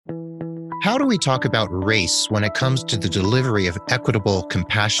How do we talk about race when it comes to the delivery of equitable,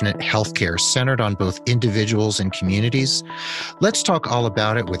 compassionate healthcare centered on both individuals and communities? Let's talk all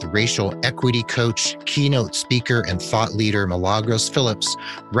about it with racial equity coach, keynote speaker, and thought leader Milagros Phillips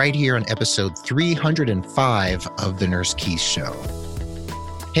right here on episode 305 of The Nurse Keith Show.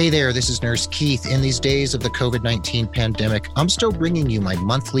 Hey there, this is Nurse Keith. In these days of the COVID-19 pandemic, I'm still bringing you my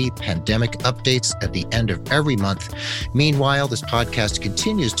monthly pandemic updates at the end of every month. Meanwhile, this podcast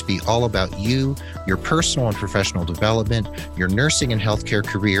continues to be all about you, your personal and professional development, your nursing and healthcare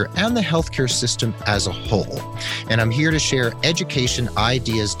career, and the healthcare system as a whole. And I'm here to share education,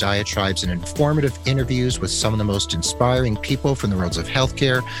 ideas, diatribes, and informative interviews with some of the most inspiring people from the worlds of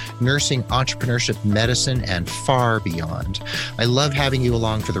healthcare, nursing, entrepreneurship, medicine, and far beyond. I love having you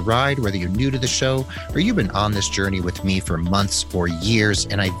along for the ride, whether you're new to the show or you've been on this journey with me for months or years.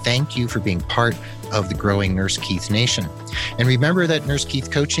 And I thank you for being part of the growing Nurse Keith Nation. And remember that Nurse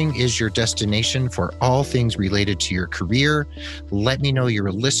Keith Coaching is your destination for all things related to your career. Let me know you're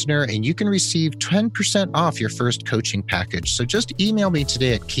a listener and you can receive 10% off your first coaching package. So just email me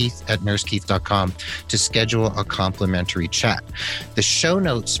today at keith@nursekeith.com to schedule a complimentary chat. The show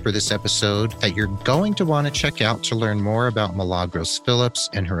notes for this episode that you're going to want to check out to learn more about Milagros Phillips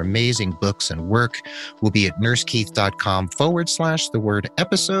and her amazing books and work will be at nursekeith.com/the word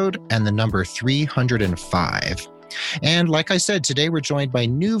episode and the number 305. And like I said, today we're joined by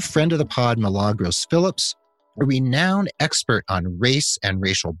new friend of the pod, Milagros Phillips, a renowned expert on race and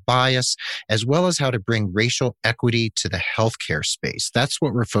racial bias, as well as how to bring racial equity to the healthcare space. That's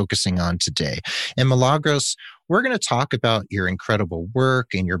what we're focusing on today. And Milagros, we're going to talk about your incredible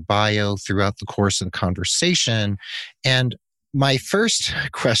work and your bio throughout the course of the conversation. And my first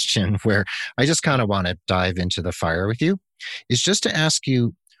question, where I just kind of want to dive into the fire with you, is just to ask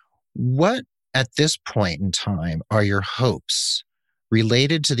you, what at this point in time are your hopes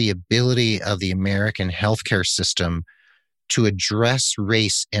related to the ability of the American healthcare system to address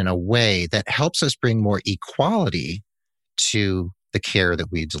race in a way that helps us bring more equality to the care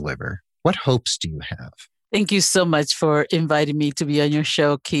that we deliver? What hopes do you have? Thank you so much for inviting me to be on your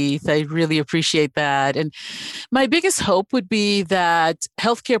show, Keith. I really appreciate that. And my biggest hope would be that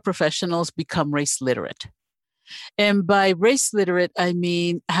healthcare professionals become race literate. And by race literate, I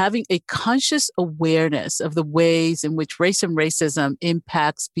mean having a conscious awareness of the ways in which race and racism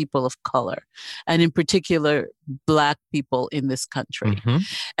impacts people of color, and in particular, Black people in this country. Mm-hmm.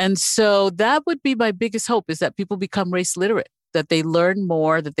 And so that would be my biggest hope, is that people become race literate, that they learn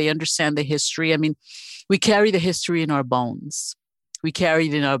more, that they understand the history. I mean, we carry the history in our bones. We carry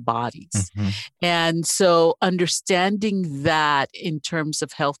it in our bodies. Mm-hmm. And so understanding that in terms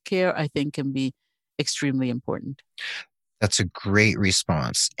of healthcare, I think can be extremely important. That's a great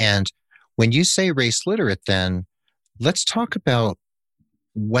response. And when you say race literate, then let's talk about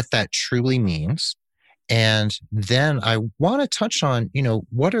what that truly means. And then I want to touch on,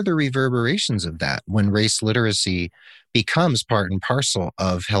 what are the reverberations of that when race literacy becomes part and parcel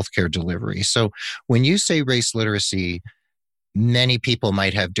of healthcare delivery? So when you say race literacy, many people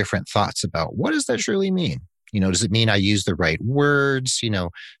might have different thoughts about what does that truly mean? Does it mean I use the right words?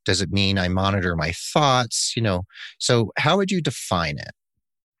 Does it mean I monitor my thoughts? So how would you define it?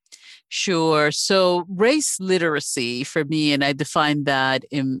 Sure. So race literacy for me, and I define that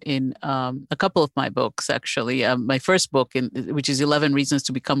in a couple of my books, actually. My first book, which is 11 Reasons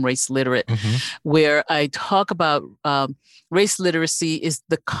to Become Race Literate, mm-hmm. where I talk about race literacy is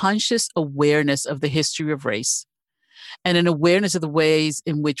the conscious awareness of the history of race and an awareness of the ways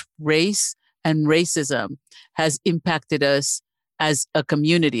in which race and racism has impacted us as a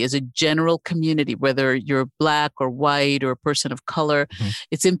community, as a general community, whether you're Black or white or a person of color. Mm-hmm.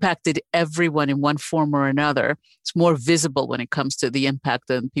 It's impacted everyone in one form or another. It's more visible when it comes to the impact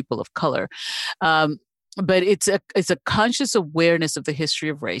on people of color. But it's a conscious awareness of the history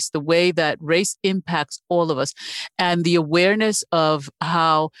of race, the way that race impacts all of us, and the awareness of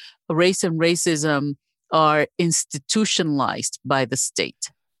how race and racism are institutionalized by the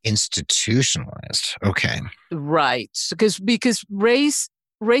state. Institutionalized. Okay. Right. Because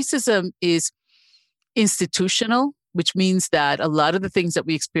racism is institutional, which means that a lot of the things that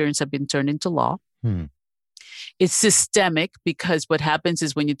we experience have been turned into law. It's systemic, because what happens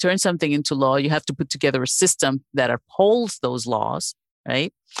is when you turn something into law, you have to put together a system that upholds those laws,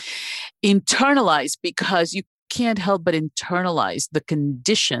 right? Internalized, because you can't help but internalize the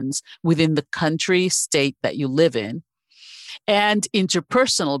conditions within the country, state that you live in. And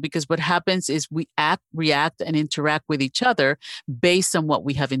interpersonal, because what happens is we act, react, and interact with each other based on what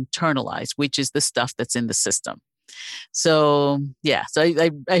we have internalized, which is the stuff that's in the system. So, yeah, so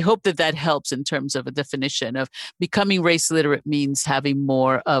I hope that helps in terms of a definition of becoming race literate means having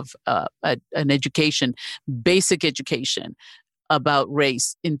more of an education, basic education about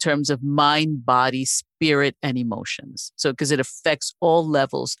race in terms of mind, body, spirit, and emotions. So, because it affects all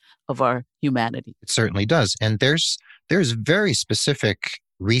levels of our humanity. It certainly does. And there's very specific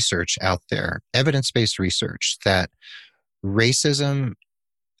research out there, evidence-based research, that racism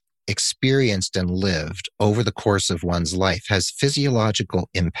experienced and lived over the course of one's life has physiological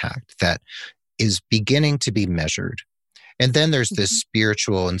impact that is beginning to be measured. And then there's this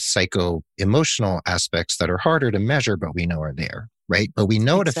spiritual and psycho-emotional aspects that are harder to measure, but we know are there, right? But we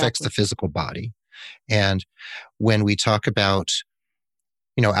know it affects the physical body. And when we talk about,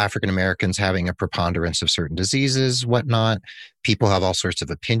 African Americans having a preponderance of certain diseases, whatnot, people have all sorts of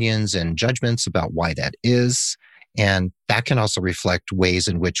opinions and judgments about why that is. And that can also reflect ways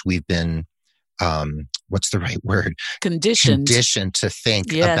in which we've been, what's the right word? Conditioned to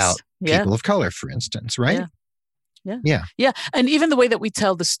think about people of color, for instance, right? Yeah. And even the way that we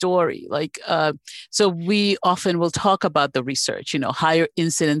tell the story, so we often will talk about the research, higher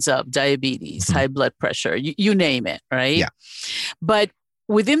incidence of diabetes, high blood pressure, you name it, right? Yeah. But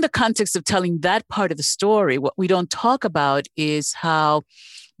within the context of telling that part of the story, what we don't talk about is how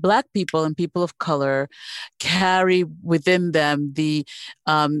Black people and people of color carry within them the,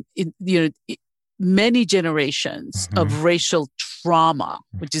 many generations of racial trauma,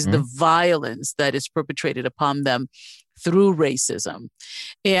 which is the violence that is perpetrated upon them through racism.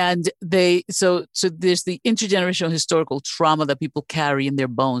 And so there's the intergenerational historical trauma that people carry in their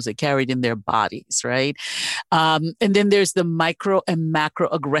bones, they carry it in their bodies, right? And then there's the micro and macro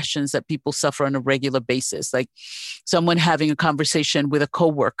aggressions that people suffer on a regular basis, like someone having a conversation with a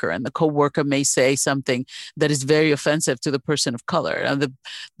coworker, and the coworker may say something that is very offensive to the person of color. And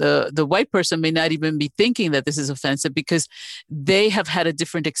the white person may not even be thinking that this is offensive because they have had a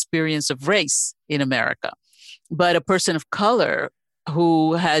different experience of race in America. But a person of color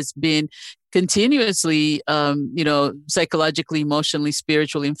who has been continuously, psychologically, emotionally,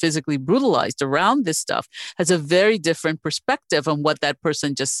 spiritually, and physically brutalized around this stuff has a very different perspective on what that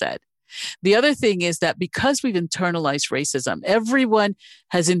person just said. The other thing is that because we've internalized racism, everyone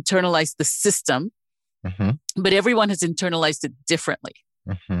has internalized the system, but everyone has internalized it differently.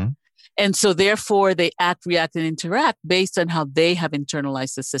 And so therefore they act, react, and interact based on how they have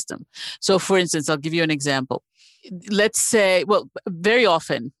internalized the system. So for instance, I'll give you an example. Let's say, very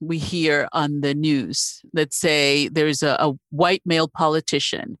often we hear on the news, let's say there's a white male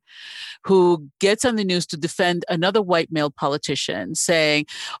politician who gets on the news to defend another white male politician saying,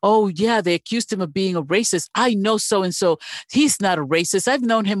 oh yeah, they accused him of being a racist. I know so-and-so. He's not a racist. I've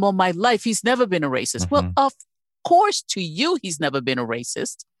known him all my life. He's never been a racist. Well, of course to you, he's never been a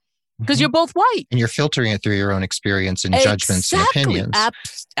racist. Because you're both white. And you're filtering it through your own experience and judgments and opinions.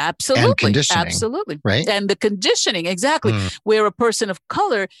 Absolutely. And conditioning. Absolutely. Right? And the conditioning, exactly. Where a person of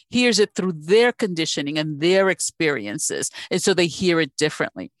color hears it through their conditioning and their experiences. And so they hear it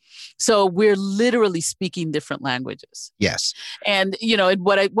differently. So we're literally speaking different languages. Yes. And,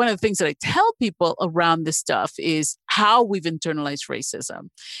 one of the things that I tell people around this stuff is how we've internalized racism.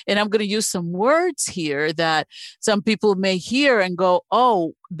 And I'm going to use some words here that some people may hear and go,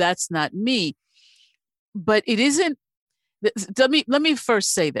 oh, that's not me. But it isn't. Let me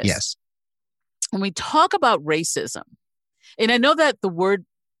first say this. Yes. When we talk about racism, and I know that the word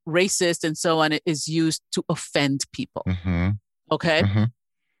racist and so on is used to offend people. Okay.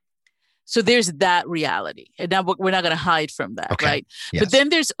 So there's that reality. And now we're not going to hide from that, right? Yes. But then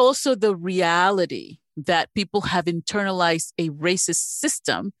there's also the reality that people have internalized a racist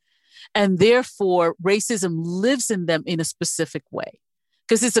system, and therefore racism lives in them in a specific way.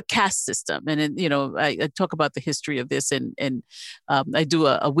 Because it's a caste system. And, I talk about the history of this, and I do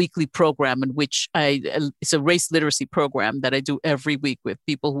a weekly program in which it's a race literacy program that I do every week with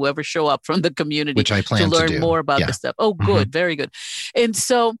people who ever show up from the community which I plan to learn do. more about this stuff. Oh, good. Very good. And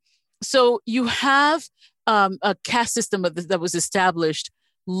so you have a caste system that was established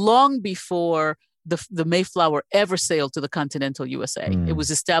long before the Mayflower ever sailed to the continental USA. It was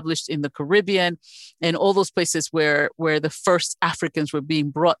established in the Caribbean and all those places where the first Africans were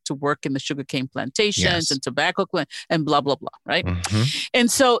being brought to work in the sugarcane plantations and tobacco and blah, blah, blah, right? And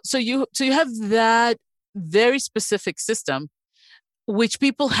so you have that very specific system which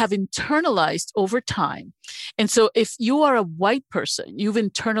people have internalized over time. And so if you are a white person, you've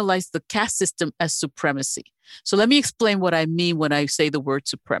internalized the caste system as supremacy. So let me explain what I mean when I say the word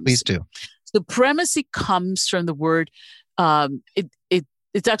supremacy. Please do. Supremacy comes from the word,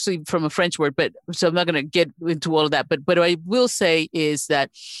 it's actually from a French word, but so I'm not going to get into all of that. But what I will say is that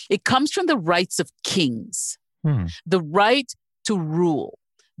it comes from the rights of kings. The right to rule,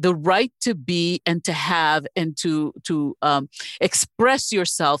 the right to be and to have and to express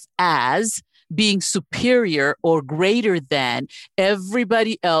yourself as being superior or greater than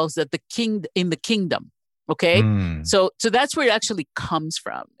everybody else that in the kingdom. Okay. So that's where it actually comes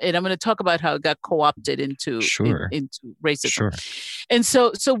from. And I'm going to talk about how it got co-opted into racism. Sure. And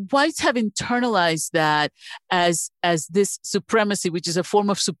so whites have internalized that as this supremacy, which is a form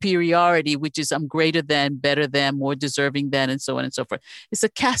of superiority, which is I'm greater than, better than, more deserving than, and so on and so forth. It's a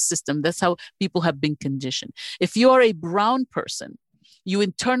caste system. That's how people have been conditioned. If you are a brown person, you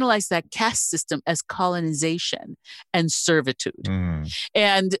internalize that caste system as colonization and servitude.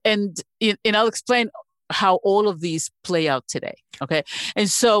 And I'll explain how all of these play out today. Okay. And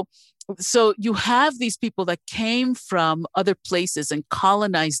so you have these people that came from other places and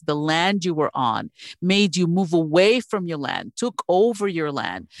colonized the land you were on, made you move away from your land, took over your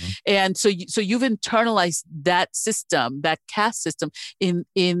land. And so you've internalized that system, that caste system in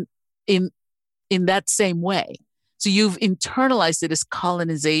that same way. So you've internalized it as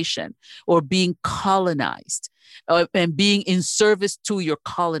colonization or being colonized and being in service to your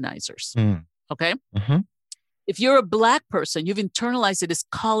colonizers. Okay. If you're a Black person, you've internalized it as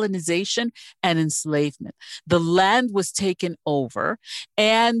colonization and enslavement. The land was taken over,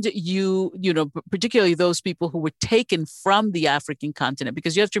 and you know, particularly those people who were taken from the African continent,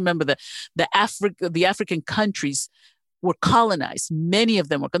 because you have to remember the African countries were colonized. Many of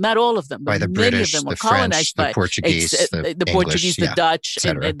them were, not all of them, but by the many British, of them were the colonized French, by the Portuguese, the English, Portuguese, the Dutch,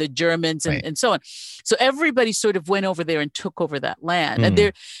 and the Germans, and so on. So everybody sort of went over there and took over that land.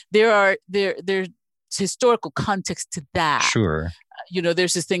 And there's historical context to that. Sure. You know,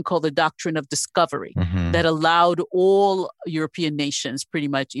 there's this thing called the doctrine of discovery that allowed all European nations, pretty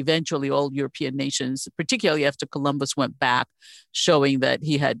much eventually all European nations, particularly after Columbus went back, showing that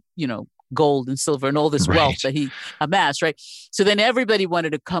he had, you know, gold and silver and all this wealth that he amassed, right? So then everybody wanted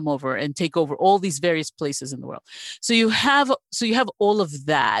to come over and take over all these various places in the world. So you have all of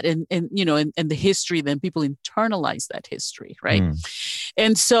that, and you know, and the history. Then people internalize that history, right?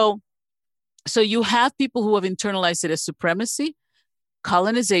 And so you have people who have internalized it as supremacy,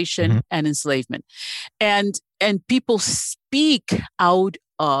 colonization, and enslavement, and people speak out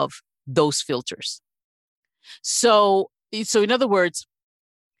of those filters. So in other words,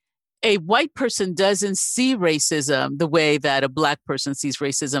 a white person doesn't see racism the way that a Black person sees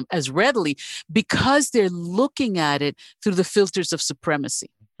racism as readily, because they're looking at it through the filters of supremacy.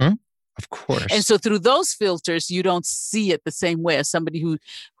 Of course. And so through those filters, you don't see it the same way as somebody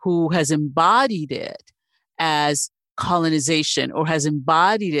who has embodied it as colonization or has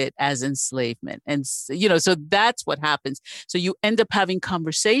embodied it as enslavement. And, you know, so that's what happens. So you end up having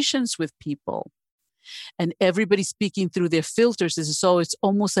conversations with people, and everybody speaking through their filters. So it's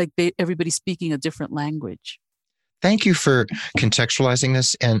almost like everybody's speaking a different language. Thank you for contextualizing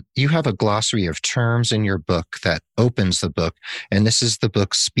this. And you have a glossary of terms in your book that opens the book. And this is the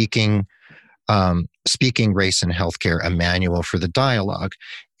book, Speaking Race and Healthcare, a Manual for the Dialogue.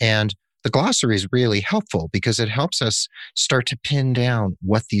 And the glossary is really helpful because it helps us start to pin down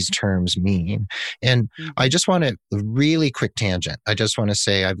what these terms mean. And I just want to, really quick tangent. I just want to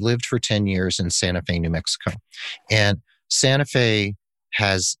say I've lived for 10 years in Santa Fe, New Mexico. And Santa Fe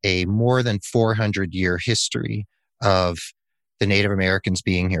has a more than 400-year history of the Native Americans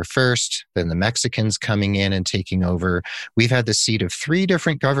being here first, then the Mexicans coming in and taking over. We've had the seat of 3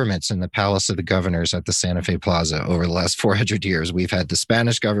 different governments in the Palace of the Governors at the Santa Fe Plaza over the last 400 years. We've had the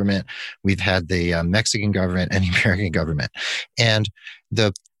Spanish government, we've had the Mexican government, and the American government. And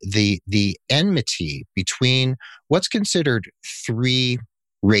the enmity between what's considered 3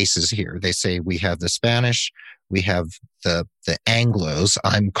 races here. They say we have the Spanish, we have the Anglos.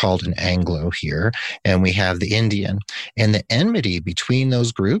 I'm called an Anglo here, and we have the Indian. And the enmity between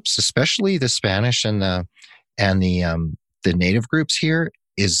those groups, especially the Spanish and the native groups here,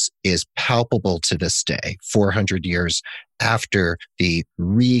 is palpable to this day, 400 years after the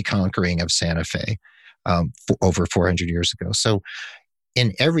reconquering of Santa Fe, over 400 years ago. So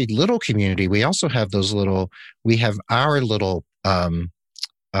in every little community, we also have our little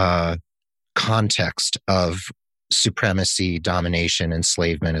context of supremacy, domination,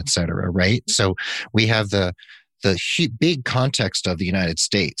 enslavement, et cetera, right? So we have the big context of the United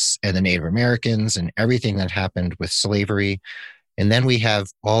States and the Native Americans and everything that happened with slavery. And then we have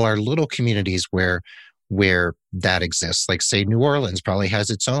all our little communities where that exists. Like, say, New Orleans probably has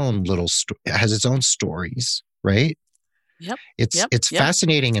its own stories, right? Yep. It's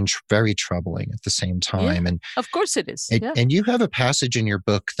fascinating and very troubling at the same time. Yeah, and of course it is. And you have a passage in your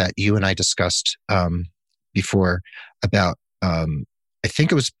book that you and I discussed before about, I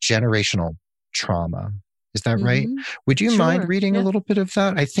think it was generational trauma. Is that right? Mm-hmm. Would you mind Sure. reading a Yeah. little bit of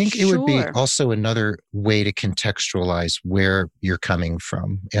that? I think it would be Sure. also another way to contextualize where you're coming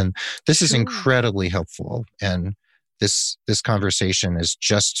from. And this is Sure. incredibly helpful. And this conversation is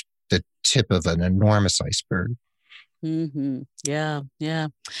just the tip of an enormous iceberg. Mm-hmm. Yeah. Yeah.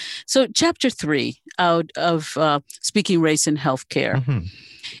 So, chapter 3 out of Speaking Race in Healthcare, Mm-hmm.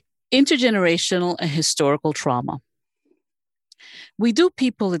 intergenerational and historical trauma. We do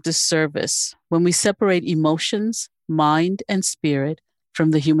people a disservice when we separate emotions, mind, and spirit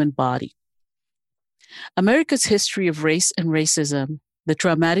from the human body. America's history of race and racism, the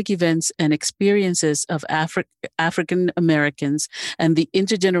traumatic events and experiences of African Americans, and the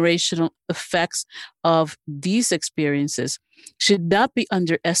intergenerational effects of these experiences should not be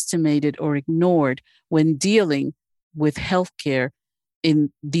underestimated or ignored when dealing with healthcare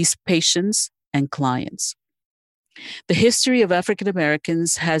in these patients and clients. The history of African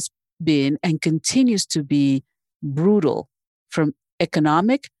Americans has been and continues to be brutal, from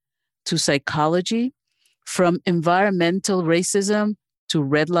economic to psychology, from environmental racism to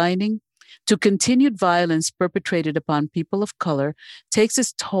redlining to continued violence perpetrated upon people of color, takes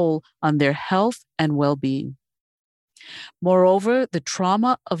its toll on their health and well-being. Moreover, the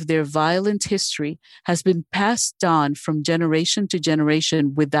trauma of their violent history has been passed on from generation to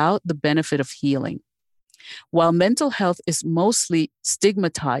generation without the benefit of healing, while mental health is mostly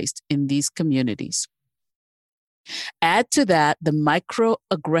stigmatized in these communities. Add to that the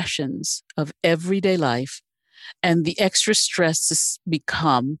microaggressions of everyday life, and the extra stresses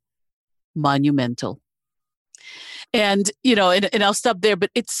become monumental. And, and I'll stop there, but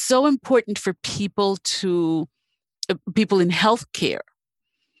it's so important for people in healthcare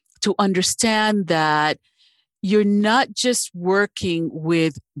to understand that you're not just working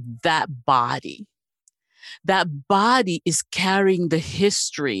with that body. That body is carrying the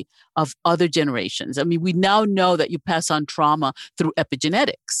history of other generations. I mean, we now know that you pass on trauma through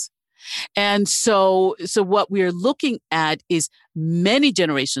epigenetics. And so what we're looking at is many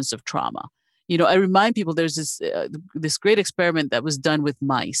generations of trauma. I remind people there's this great experiment that was done with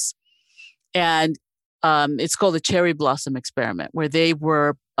mice, and it's called the cherry blossom experiment, where they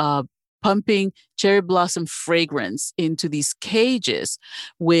were pumping cherry blossom fragrance into these cages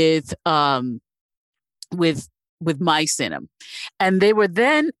with mice in them, and they were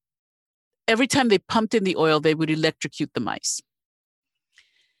then, every time they pumped in the oil, they would electrocute the mice.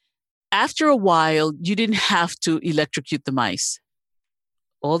 After a while, you didn't have to electrocute the mice.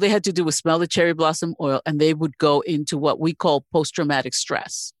 All they had to do was smell the cherry blossom oil, and they would go into what we call post-traumatic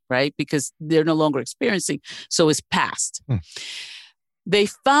stress, right? Because they're no longer experiencing, so it's past. They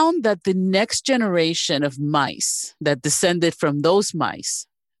found that the next generation of mice that descended from those mice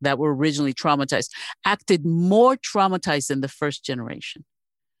that were originally traumatized acted more traumatized than the first generation.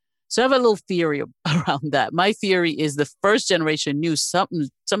 So I have a little theory around that. My theory is the first generation knew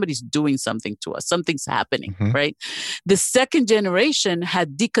somebody's doing something to us, something's happening, right? The second generation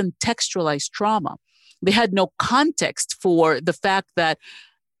had decontextualized trauma. They had no context for the fact that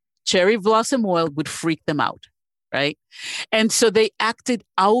cherry blossom oil would freak them out, right? And so they acted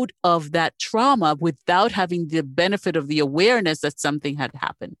out of that trauma without having the benefit of the awareness that something had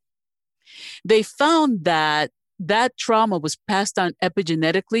happened. They found that trauma was passed on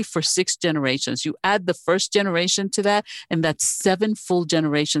epigenetically for 6 generations. You add the first generation to that, and that's 7 full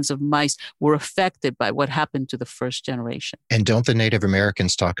generations of mice were affected by what happened to the first generation. And don't the Native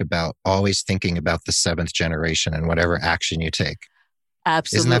Americans talk about always thinking about the 7th generation and whatever action you take?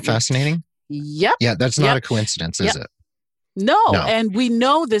 Absolutely. Isn't that fascinating? Yep. Yeah, that's not a coincidence, is it? No, and we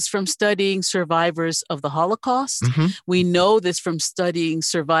know this from studying survivors of the Holocaust. We know this from studying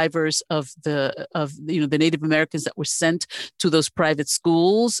survivors of the Native Americans that were sent to those private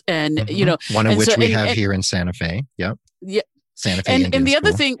schools, and one of which we have here in Santa Fe. Yep. Yeah. Santa Fe Indian the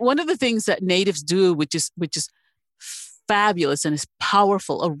other School. thing, one of the things that Natives do, which is fabulous and is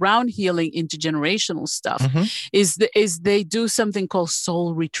powerful around healing intergenerational stuff, is they do something called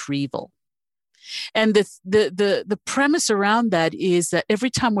soul retrieval. And the premise around that is that every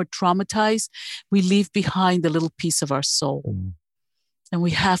time we're traumatized, we leave behind a little piece of our soul. And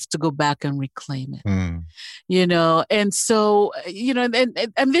we have to go back and reclaim it. And so,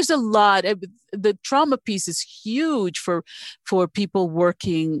 and there's a lot. The trauma piece is huge for people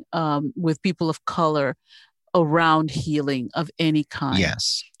working with people of color around healing of any kind.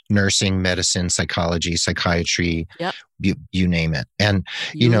 Yes. Nursing, medicine, psychology, psychiatry, you name it. And,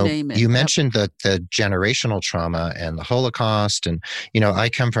 you mentioned the generational trauma and the Holocaust. And, I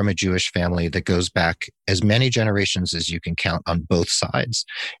come from a Jewish family that goes back as many generations as you can count on both sides.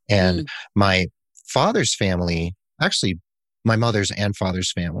 And my father's family, actually my mother's and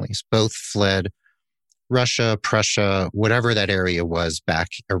father's families, both fled Russia, Prussia, whatever that area was back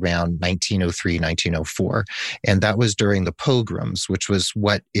around 1903, 1904. And that was during the pogroms, which was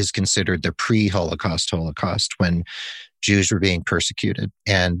what is considered the pre-Holocaust Holocaust, when Jews were being persecuted.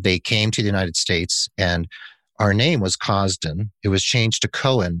 And they came to the United States, and our name was Cosden. It was changed to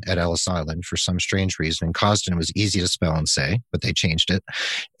Cohen at Ellis Island for some strange reason. And Cosden was easy to spell and say, but they changed it.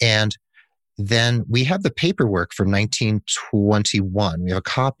 And then we have the paperwork from 1921. We have a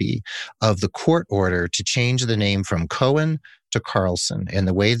copy of the court order to change the name from Cohen to Carlson. And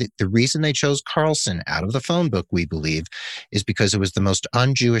the reason they chose Carlson out of the phone book, we believe, is because it was the most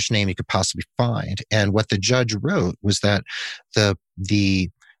un-Jewish name you could possibly find. And what the judge wrote was that the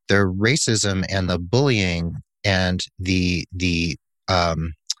racism and the bullying and the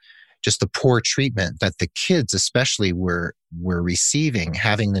just the poor treatment that the kids especially were receiving,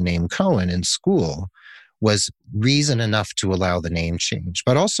 having the name Cohen in school, was reason enough to allow the name change.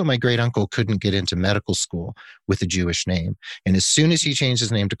 But also my great uncle couldn't get into medical school with a Jewish name. And as soon as he changed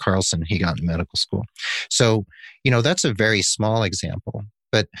his name to Carlson, he got into medical school. So, that's a very small example.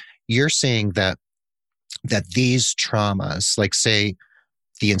 But you're saying that these traumas, like say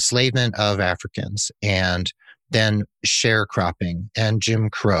the enslavement of Africans, and then sharecropping and Jim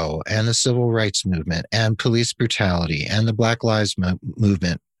Crow and the civil rights movement and police brutality and the Black Lives Matter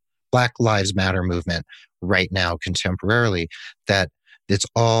movement right now contemporarily, that it's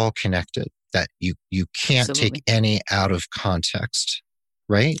all connected, that you can't Absolutely. take any out of context,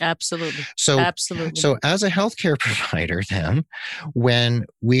 right? Absolutely. So, Absolutely. So as a healthcare provider, then, when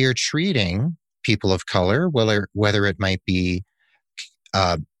we are treating people of color, whether it might be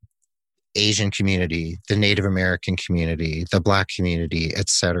Asian community, the Native American community, the Black community,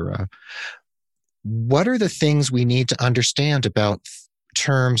 etc., what are the things we need to understand about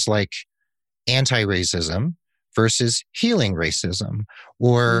terms like anti-racism versus healing racism,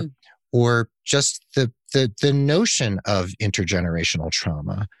 or just the notion of intergenerational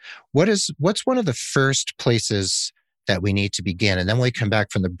trauma? What's one of the first places that we need to begin? And then when we come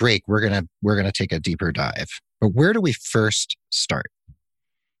back from the break, we're gonna take a deeper dive. But where do we first start?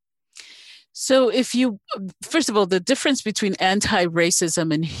 So first of all, the difference between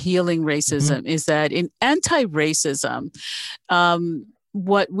anti-racism and healing racism is that in anti-racism,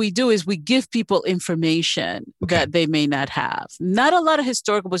 what we do is we give people information that they may not have. Not a lot of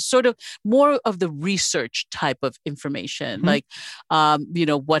historical, but sort of more of the research type of information, like,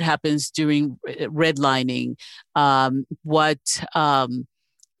 what happens during redlining,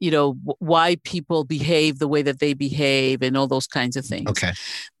 why people behave the way that they behave and all those kinds of things. Okay.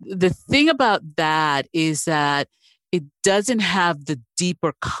 The thing about that is that it doesn't have the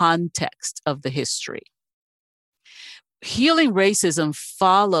deeper context of the history. Healing racism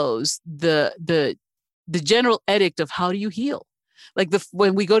follows the general edict of how do you heal? Like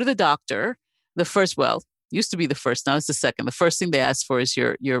when we go to the doctor, used to be the first, now it's the second. The first thing they ask for is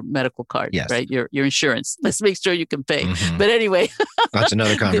your medical card, right? Your insurance. Let's make sure you can pay. But anyway. That's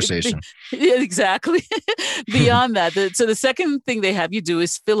another conversation. Yeah, exactly. Beyond that. So the second thing they have you do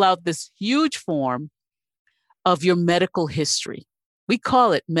is fill out this huge form of your medical history. We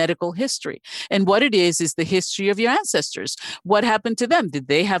call it medical history. And what it is the history of your ancestors. What happened to them? Did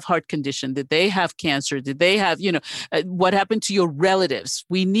they have heart condition? Did they have cancer? Did they have, what happened to your relatives?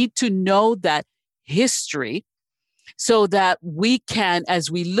 We need to know that history so that we can, as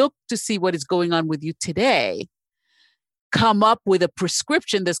we look to see what is going on with you today, come up with a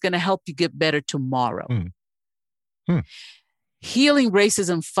prescription that's going to help you get better tomorrow. Healing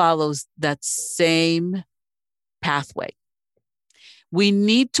racism follows that same pathway. We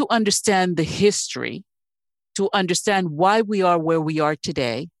need to understand the history to understand why we are where we are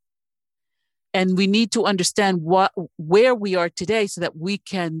today. And we need to understand where we are today so that we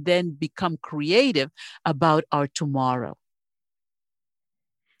can then become creative about our tomorrow.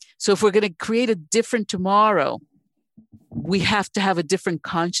 So if we're going to create a different tomorrow, we have to have a different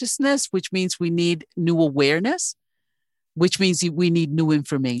consciousness, which means we need new awareness, which means we need new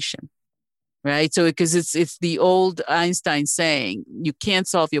information, right? So because it's the old Einstein saying, you can't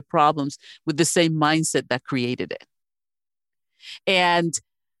solve your problems with the same mindset that created it. And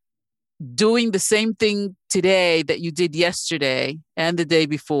doing the same thing today that you did yesterday and the day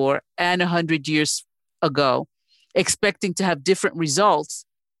before and 100 years ago, expecting to have different results,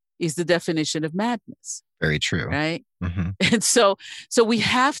 is the definition of madness. Very true. Right? And so we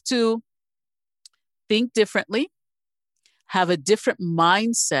have to think differently, have a different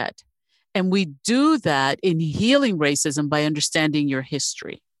mindset. And we do that in healing racism by understanding your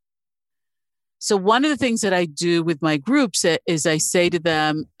history. So one of the things that I do with my groups is I say to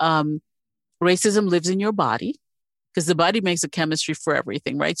them, racism lives in your body. because the body makes a chemistry for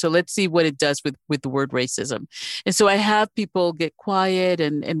everything, right? So let's see what it does with the word racism. And so I have people get quiet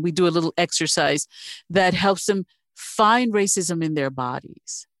and we do a little exercise that helps them find racism in their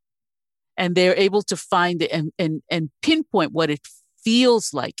bodies. And they're able to find it and pinpoint what it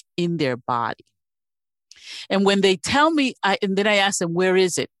feels like in their body. And when they tell me, and then I ask them, where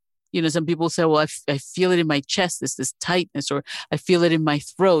is it? Some people say, well, I feel it in my chest, there's this tightness, or I feel it in my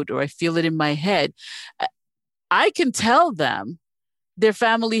throat, or I feel it in my head. I can tell them their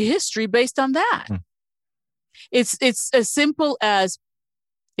family history based on that. It's as simple as,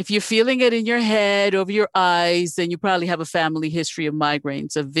 if you're feeling it in your head, over your eyes, then you probably have a family history of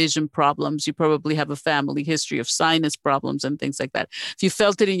migraines, of vision problems. You probably have a family history of sinus problems and things like that. If you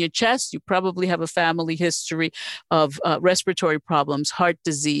felt it in your chest, you probably have a family history of respiratory problems, heart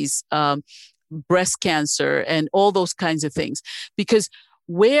disease, breast cancer, and all those kinds of things. Because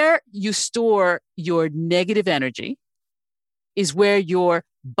where you store your negative energy is where your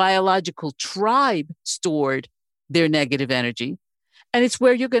biological tribe stored their negative energy. And it's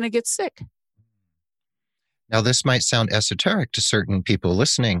where you're going to get sick. Now, this might sound esoteric to certain people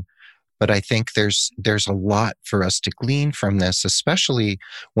listening, but I think there's a lot for us to glean from this, especially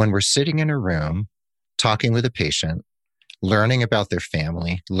when we're sitting in a room talking with a patient, learning about their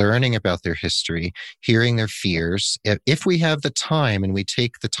family, learning about their history, hearing their fears, if we have the time and we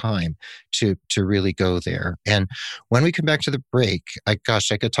take the time to really go there. And when we come back to the break, I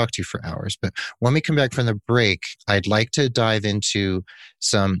could talk to you for hours, but when we come back from the break, I'd like to dive into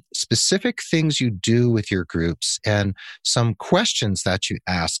some specific things you do with your groups and some questions that you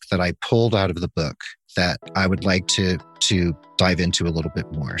ask that I pulled out of the book that I would like to dive into a little bit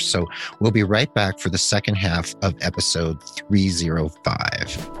more. So we'll be right back for the second half of episode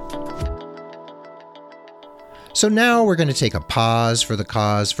 305. So now we're going to take a pause for the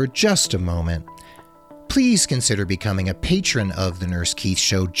cause for just a moment. Please consider becoming a patron of The Nurse Keith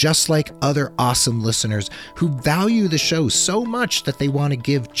Show, just like other awesome listeners who value the show so much that they want to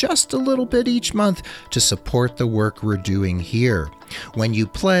give just a little bit each month to support the work we're doing here. When you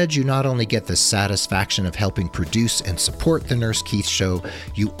pledge, you not only get the satisfaction of helping produce and support The Nurse Keith Show,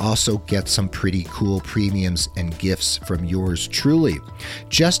 you also get some pretty cool premiums and gifts from yours truly.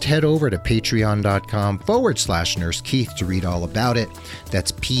 Just head over to patreon.com/Nurse Keith to read all about it.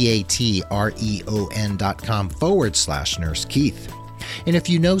 That's patreon.com/Nurse Keith. And if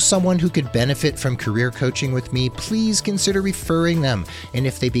you know someone who could benefit from career coaching with me, please consider referring them. And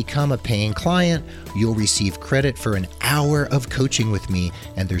if they become a paying client, you'll receive credit for an hour of coaching with me,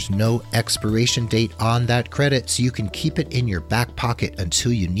 and there's no expiration date on that credit, so you can keep it in your back pocket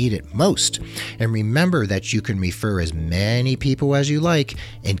until you need it most. And remember that you can refer as many people as you like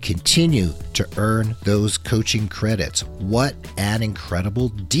and continue to earn those coaching credits. What an incredible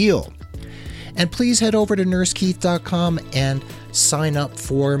deal! And please head over to nursekeith.com and sign up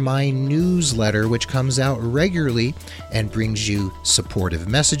for my newsletter, which comes out regularly and brings you supportive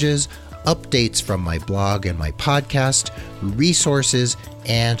messages, updates from my blog and my podcast, resources,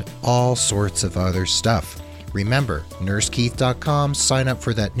 and all sorts of other stuff. Remember, nursekeith.com, sign up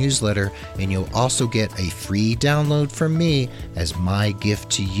for that newsletter, and you'll also get a free download from me as my gift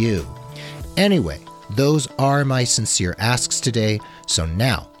to you. Anyway, those are my sincere asks today. So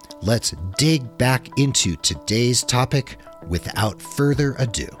now, let's dig back into today's topic without further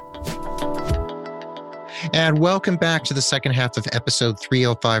ado. And welcome back to the second half of episode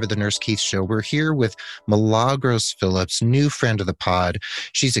 305 of The Nurse Keith Show. We're here with Milagros Phillips, new friend of the pod.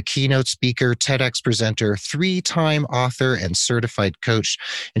 She's a keynote speaker, TEDx presenter, 3-time author, and certified coach.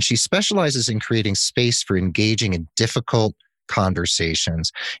 And she specializes in creating space for engaging in difficult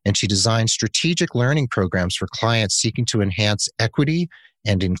conversations. And she designs strategic learning programs for clients seeking to enhance equity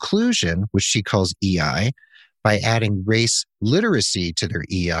and inclusion, which she calls EI, by adding race literacy to their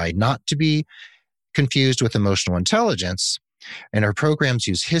EI, not to be confused with emotional intelligence. And her programs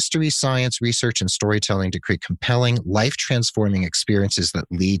use history, science, research, and storytelling to create compelling, life-transforming experiences that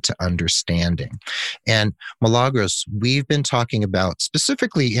lead to understanding. And Milagros, we've been talking about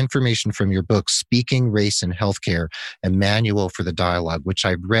specifically information from your book, Speaking Race in Healthcare, a Manual for the Dialogue, which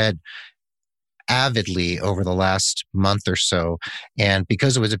I've read avidly over the last month or so. And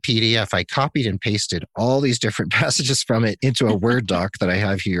because it was a PDF, I copied and pasted all these different passages from it into a Word doc that I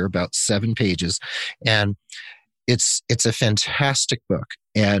have here, about 7 pages. And it's a fantastic book.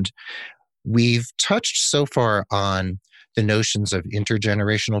 And we've touched so far on the notions of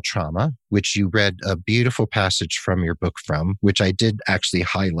intergenerational trauma, which you read a beautiful passage from your book from, which I did actually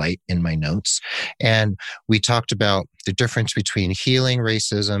highlight in my notes. And we talked about the difference between healing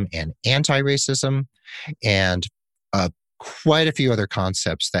racism and anti-racism, and quite a few other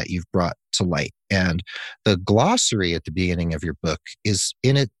concepts that you've brought to light. And the glossary at the beginning of your book is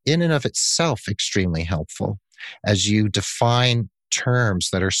in and of itself extremely helpful as you define terms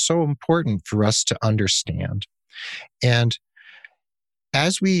that are so important for us to understand. And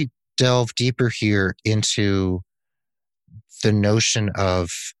as we delve deeper here into the notion of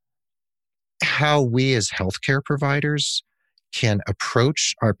how we as healthcare providers can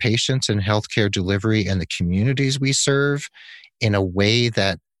approach our patients in healthcare delivery and the communities we serve in a way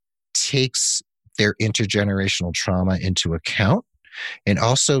that takes their intergenerational trauma into account and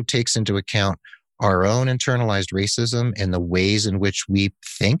also takes into account our own internalized racism and the ways in which we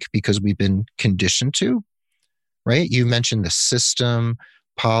think because we've been conditioned to, right? You mentioned the system,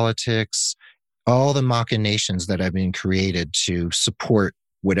 politics, all the machinations that have been created to support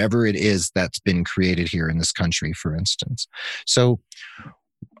whatever it is that's been created here in this country, for instance. So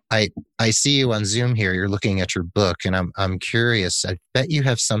I see you on Zoom here. You're looking at your book, and I'm curious. I bet you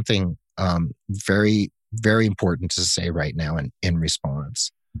have something very, very important to say right now in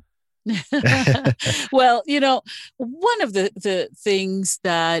response. Well, one of the things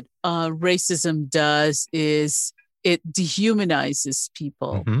that racism does is it dehumanizes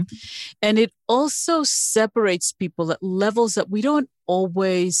people. Mm-hmm. And it also separates people at levels that we don't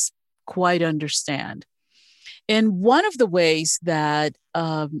always quite understand. And one of the ways that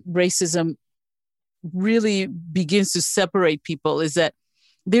racism really begins to separate people is that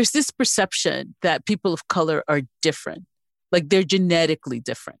there's this perception that people of color are different, like they're genetically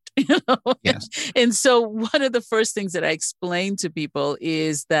different. Yes. And so one of the first things that I explain to people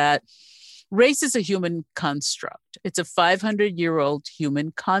is that race is a human construct. It's a 500-year-old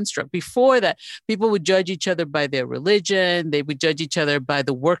human construct. Before that, people would judge each other by their religion. They would judge each other by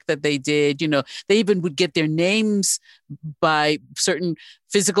the work that they did. They even would get their names by certain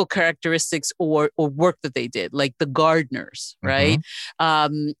physical characteristics or work that they did, like the gardeners, right?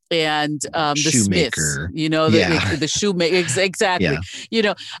 Mm-hmm. And the shoemaker. Smiths, the shoemaker, exactly.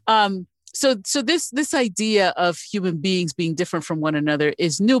 Yeah. So this idea of human beings being different from one another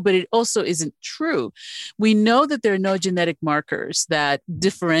is new, but it also isn't true. We know that there are no genetic markers that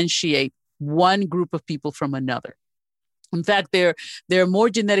differentiate one group of people from another. In fact, there are more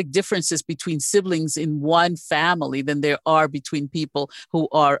genetic differences between siblings in one family than there are between people who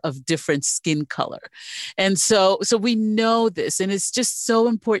are of different skin color. And so we know this, and it's just so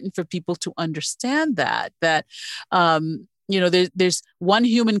important for people to understand that there's one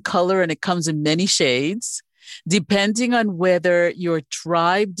human color and it comes in many shades, depending on whether your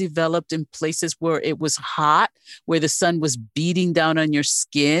tribe developed in places where it was hot, where the sun was beating down on your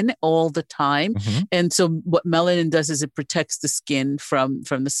skin all the time. Mm-hmm. And so what melanin does is it protects the skin from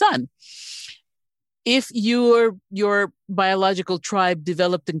the sun. If your biological tribe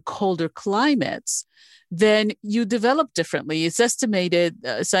developed in colder climates, then you develop differently. It's estimated,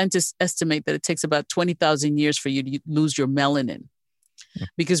 scientists estimate that it takes about 20,000 years for you to lose your melanin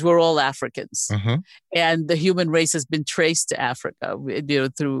because we're all Africans. Mm-hmm. And the human race has been traced to Africa,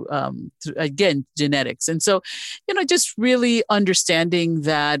 through again, genetics. And so, just really understanding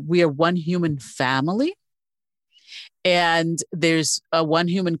that we are one human family. And there's one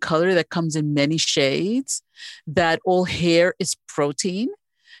human color that comes in many shades, that all hair is protein.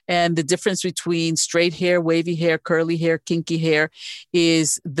 And the difference between straight hair, wavy hair, curly hair, kinky hair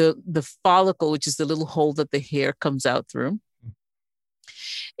is the follicle, which is the little hole that the hair comes out through.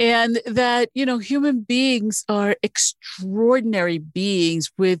 And that, human beings are extraordinary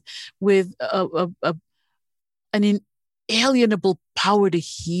beings with an inalienable power to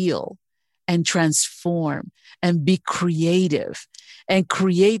heal and transform and be creative and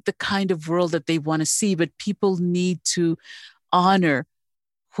create the kind of world that they want to see. But people need to honor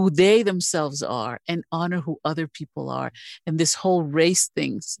who they themselves are and honor who other people are. And this whole race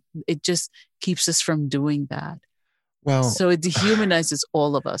things, it just keeps us from doing that. Well, so it dehumanizes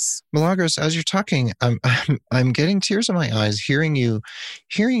all of us. Milagros, as you're talking, I'm getting tears in my eyes hearing you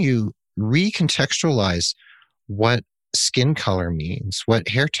recontextualize what skin color means, what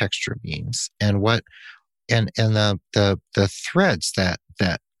hair texture means, and the threads that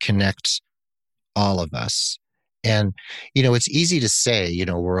connect all of us. And it's easy to say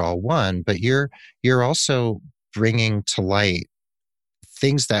we're all one, but you're also bringing to light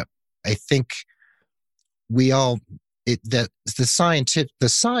things that I think we all that the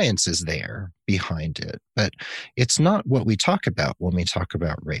science is there behind it, but it's not what we talk about when we talk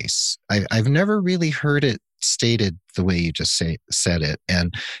about race. I've never really heard it stated the way you just said it,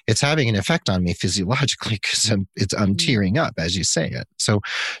 and it's having an effect on me physiologically because I'm tearing up as you say it. So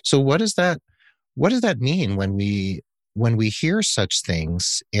what does that mean when we hear such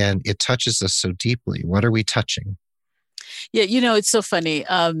things and it touches us so deeply? What are we touching? Yeah, it's so funny.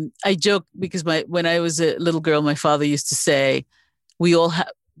 I joke because when I was a little girl, my father used to say, we all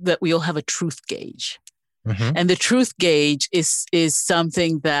have we all have a truth gauge. Mm-hmm. And the truth gauge is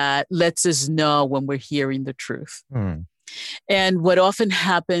something that lets us know when we're hearing the truth. Mm. And what often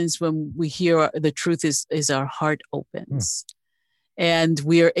happens when we hear the truth is our heart Mm. opens and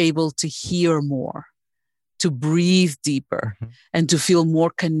we are able to hear more, to breathe deeper, Mm-hmm. and to feel more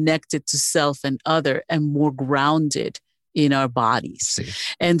connected to self and other and more grounded in our bodies.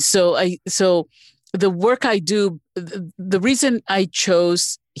 And so the work I do, the reason I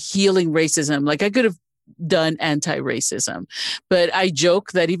chose healing racism, like I could have done anti-racism, but I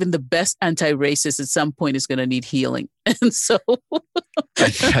joke that even the best anti-racist at some point is going to need healing. And so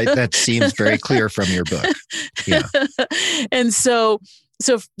that seems very clear from your book. Yeah. And so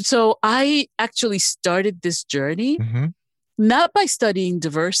I actually started this journey Mm-hmm. not by studying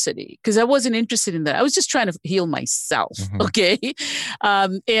diversity, because I wasn't interested in that. I was just trying to heal myself. Mm-hmm. Okay.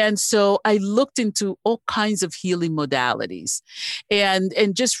 And so I looked into all kinds of healing modalities and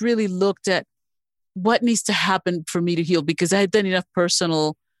just really looked at what needs to happen for me to heal, because I had done enough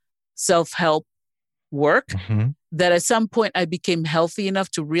personal self-help work Mm-hmm. that at some point I became healthy enough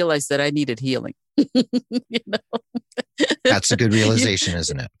to realize that I needed healing. That's a good realization,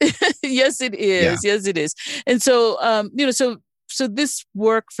 isn't it? Yes, it is. Yeah. Yes, it is. And so, so this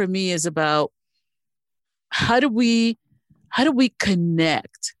work for me is about how do we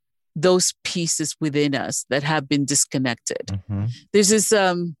connect those pieces within us that have been disconnected. Mm-hmm. There's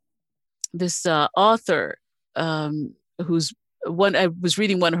this author who's I was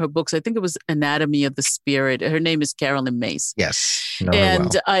reading one of her books. I think it was Anatomy of the Spirit. Her name is Carolyn Mace. Yes,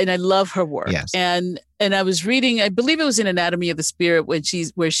 and I love her work. Yes. And I was reading, I believe it was in Anatomy of the Spirit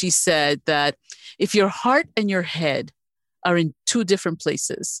where she said that if your heart and your head are in two different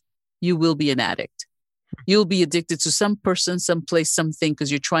places, you will be an addict. You'll be addicted to some person, some place, something,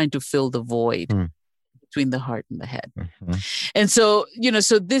 because you're trying to fill the void between the heart and the head. Mm-hmm. And so,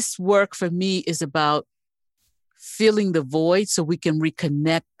 so this work for me is about filling the void so we can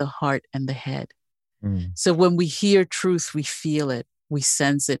reconnect the heart and the head. So when we hear truth, we feel it, we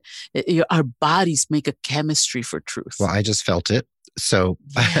sense it. Our bodies make a chemistry for truth. Well, I just felt it. So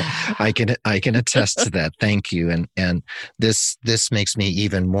yeah. I can attest to that. Thank you. And this makes me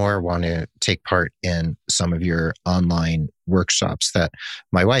even more want to take part in some of your online workshops that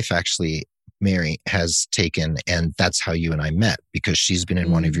my wife actually, Mary, has taken. And that's how you and I met, because she's been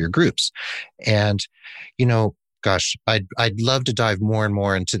in one of your groups. And, gosh, I'd love to dive more and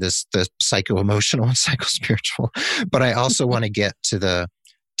more into the psycho-emotional and psycho-spiritual, but I also want to get to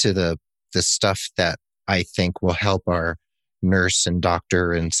the stuff that I think will help our nurse and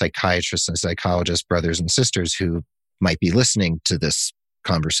doctor and psychiatrist and psychologist brothers and sisters who might be listening to this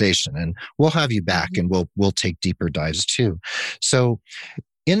conversation. And we'll have you back and we'll take deeper dives too. So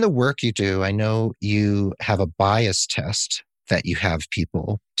in the work you do, I know you have a bias test that you have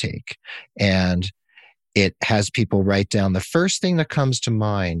people take, and it has people write down the first thing that comes to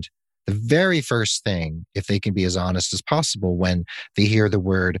mind, the very first thing, if they can be as honest as possible, when they hear the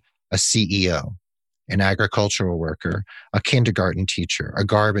word a CEO, an agricultural worker, a kindergarten teacher, a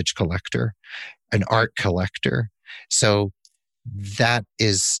garbage collector, an art collector. So that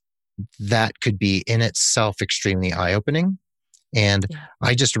could be in itself extremely eye-opening. And yeah.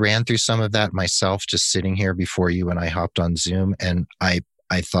 I just ran through some of that myself, just sitting here before you and I hopped on Zoom, and I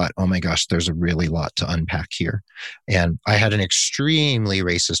thought, oh my gosh, there's a really lot to unpack here. And I had an extremely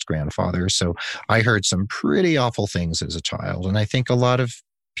racist grandfather, so I heard some pretty awful things as a child. And I think a lot of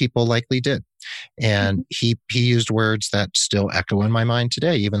people likely did. And he used words that still echo in my mind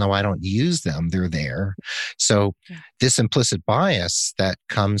today, even though I don't use them, they're there. So this implicit bias that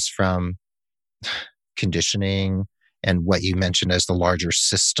comes from conditioning and what you mentioned as the larger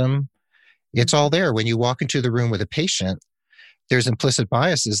system, it's all there. When you walk into the room with a patient, there's implicit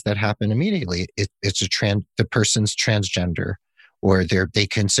biases that happen immediately. It's the person's transgender, or they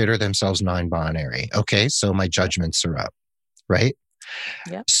consider themselves non-binary. Okay, so my judgments are up, right?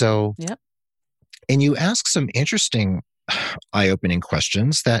 Yeah. So, and you ask some interesting eye-opening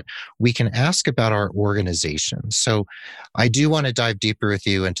questions that we can ask about our organization. So I do want to dive deeper with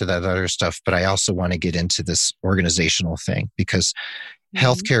you into that other stuff, but I also want to get into this organizational thing, because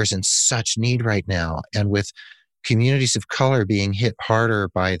healthcare is in such need right now. And with communities of color being hit harder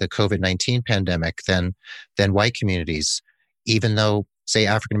by the COVID-19 pandemic than white communities, even though, say,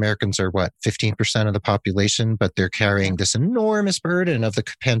 African Americans are 15% of the population, but they're carrying this enormous burden of the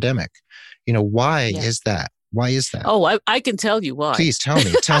pandemic. Why is that? Why is that? Oh, I can tell you why. Please tell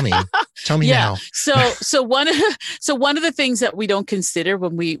me. Tell me Yeah. now. So one of the things that we don't consider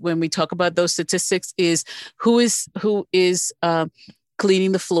when we talk about those statistics is who is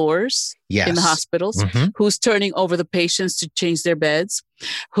cleaning the floors in the Yes. hospitals, Mm-hmm. who's turning over the patients to change their beds,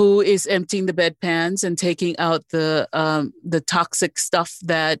 who is emptying the bedpans and taking out the toxic stuff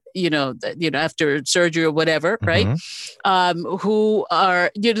that after surgery or whatever, right? Mm-hmm. Who are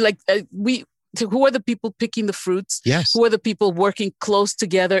who are the people picking the fruits? Yes. Who are the people working close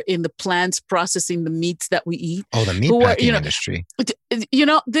together in the plants processing the meats that we eat? Oh, the Who are meatpacking industry.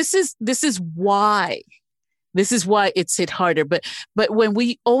 This is why it's hit harder. But when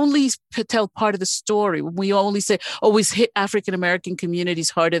we only tell part of the story, when we only say, "Oh, it's hit African American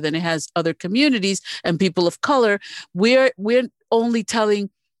communities harder than it has other communities and people of color," we're only telling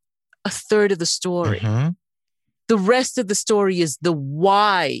a third of the story. Mm-hmm. The rest of the story is the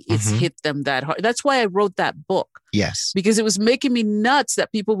why it's Mm-hmm. hit them that hard. That's why I wrote that book. Yes. Because it was making me nuts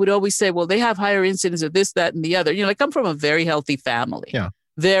that people would always say, well, they have higher incidence of this, that, and the other. I come from a very healthy family. Yeah.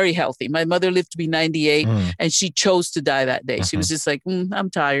 Very healthy. My mother lived to be 98 and she chose to die that day. She was just like, I'm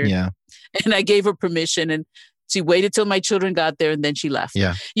tired. Yeah. And I gave her permission and she waited till my children got there and then she left.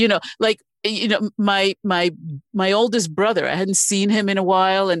 Yeah. My oldest brother, I hadn't seen him in a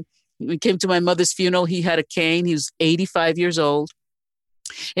while. And we came to my mother's funeral. He had a cane. He was 85 years old.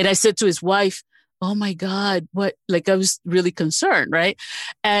 And I said to his wife, oh my God, what? Like I was really concerned, right?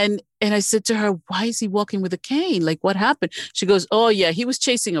 And I said to her, why is he walking with a cane? Like what happened? She goes, oh yeah, he was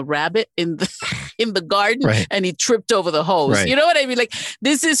chasing a rabbit in the garden right. and he tripped over the hose. Right. You know what I mean? Like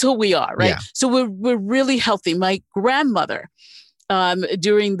this is who we are, right? Yeah. So we're really healthy. My grandmother,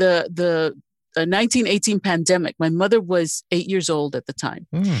 during the 1918 pandemic, my mother was 8 years old at the time.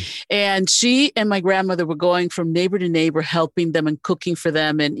 And she and my grandmother were going from neighbor to neighbor, helping them and cooking for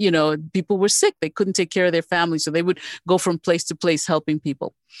them. And, people were sick. They couldn't take care of their family. So they would go from place to place helping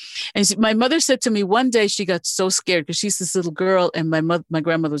people. And my mother said to me one day, she got so scared because she's this little girl and my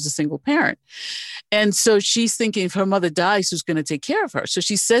grandmother was a single parent. And so she's thinking if her mother dies, who's going to take care of her? So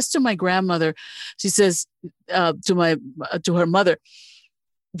she says to my grandmother, she says to her mother,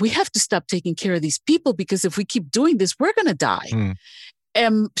 we have to stop taking care of these people because if we keep doing this, we're going to die.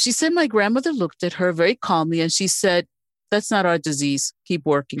 And she said, my grandmother looked at her very calmly and she said, that's not our disease. Keep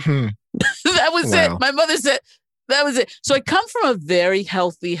working. That was it. My mother said, that was it. So I come from a very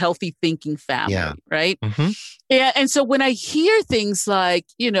healthy thinking family, right? And so when I hear things like,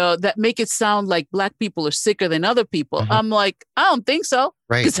 that make it sound like Black people are sicker than other people, I'm like, I don't think so.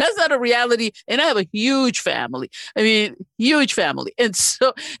 Right. Because that's not a reality. And I have a huge family. I mean, huge family. And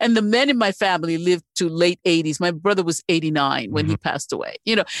the men in my family lived to late 80s. My brother was 89 when he passed away,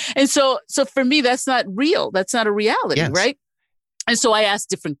 And so for me, that's not real. That's not a reality, right? And so I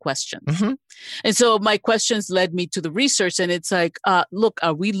asked different questions. And so my questions led me to the research. And it's like, look,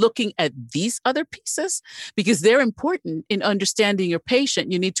 are we looking at these other pieces? Because they're important in understanding your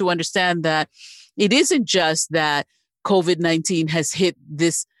patient. You need to understand that it isn't just that COVID-19 has hit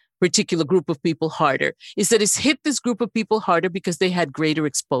this particular group of people harder. It's that it's hit this group of people harder because they had greater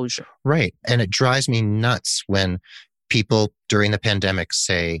exposure. Right. And it drives me nuts when people during the pandemic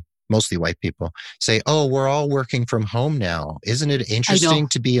say, mostly white people, say, oh, we're all working from home now. Isn't it interesting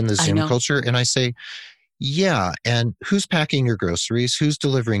to be in the Zoom culture? And I say, yeah. And who's packing your groceries? Who's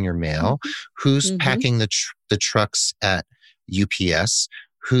delivering your mail? Who's packing the trucks at UPS?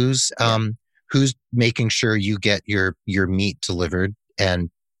 Who's making sure you get your meat delivered and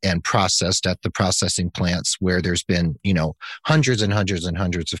processed at the processing plants where there's been, hundreds and hundreds and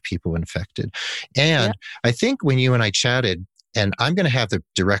hundreds of people infected. And I think when you and I chatted, and I'm going to have the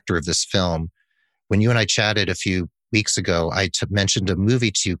director of this film, when you and I chatted a few weeks ago, I mentioned a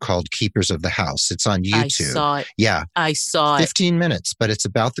movie to you called Keepers of the House. It's on YouTube. I saw it. Yeah. I saw 15 minutes, but it's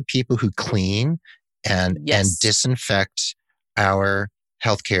about the people who clean and disinfect our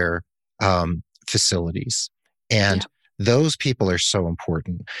healthcare facilities. And those people are so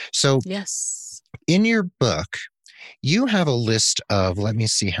important. So in your book, you have a list of, let me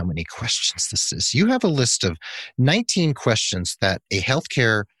see how many questions this is. You have a list of 19 questions that a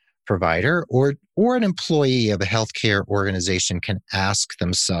healthcare provider or an employee of a healthcare organization can ask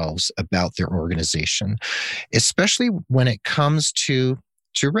themselves about their organization, especially when it comes to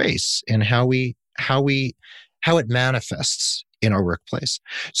race and how it manifests in our workplace.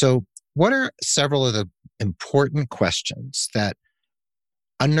 So what are several of the important questions that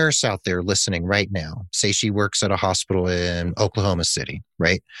a nurse out there listening right now, say she works at a hospital in Oklahoma City,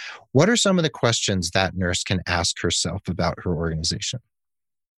 right? What are some of the questions that nurse can ask herself about her organization?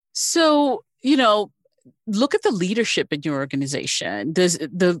 So, look at the leadership in your organization. Is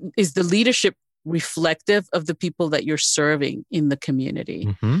the leadership reflective of the people that you're serving in the community?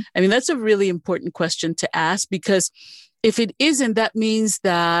 Mm-hmm. I mean, that's a really important question to ask, because if it isn't, that means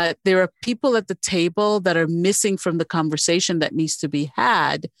that there are people at the table that are missing from the conversation that needs to be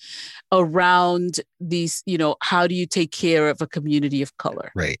had around these, how do you take care of a community of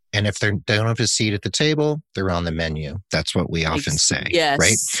color? Right. And if they don't have a seat at the table, they're on the menu. That's what we often say, right?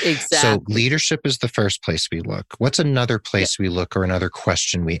 Yes, exactly. So leadership is the first place we look. What's another place we look, or another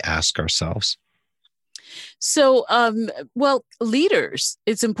question we ask ourselves? So, well, leaders,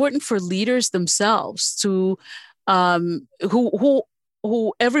 it's important for leaders themselves to, who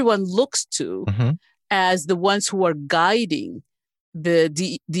everyone looks to as the ones who are guiding the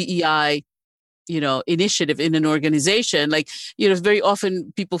DEI, initiative in an organization. Like, very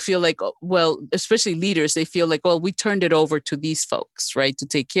often people feel like, well, especially leaders, they feel like, well, we turned it over to these folks, right, to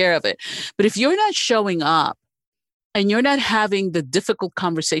take care of it. But if you're not showing up and you're not having the difficult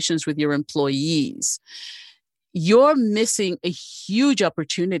conversations with your employees, you're missing a huge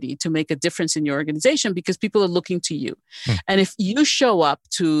opportunity to make a difference in your organization, because people are looking to you. And if you show up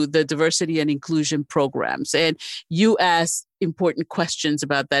to the diversity and inclusion programs and you ask important questions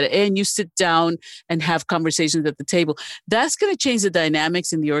about that, and you sit down and have conversations at the table, that's going to change the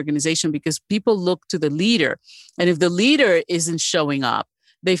dynamics in the organization, because people look to the leader. And if the leader isn't showing up,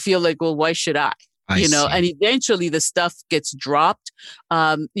 they feel like, well, why should I? And eventually the stuff gets dropped,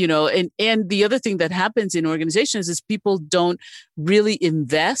 and the other thing that happens in organizations is people don't really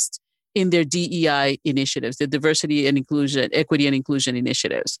invest in their DEI initiatives, the diversity and inclusion, equity and inclusion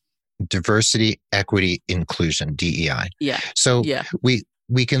initiatives. Diversity, equity, inclusion, DEI. Yeah. So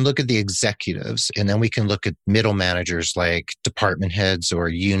we can look at the executives, and then we can look at middle managers like department heads or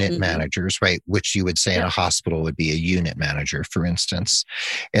unit managers, right? Which you would say in a hospital would be a unit manager, for instance.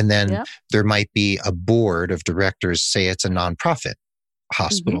 And then there might be a board of directors, say it's a nonprofit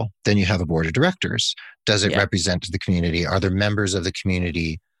hospital. Then you have a board of directors. Does it represent the community? Are there members of the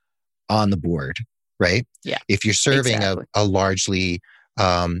community on the board, right? Yeah. If you're serving a largely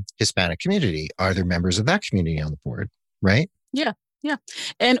Hispanic community, are there members of that community on the board, right? Yeah. Yeah.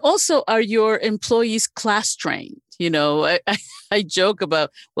 And also, are your employees class trained? I joke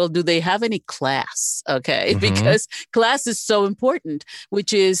about, well, do they have any class? Okay. Because class is so important,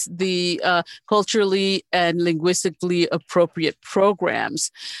 which is the culturally and linguistically appropriate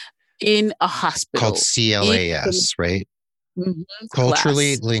programs in a hospital. Called CLAS, right?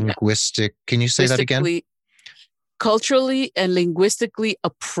 Culturally, linguistic. Can you say that again? Culturally and linguistically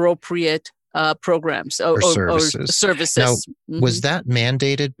appropriate programs or services. Now, was that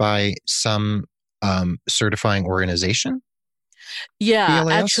mandated by some certifying organization? Yeah,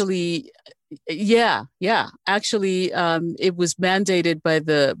 PLAS? actually, Actually, it was mandated by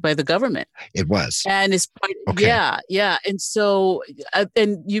the government. It was, and it's part. Yeah. And so,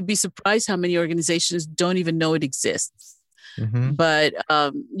 and you'd be surprised how many organizations don't even know it exists. But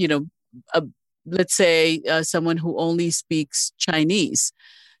let's say someone who only speaks Chinese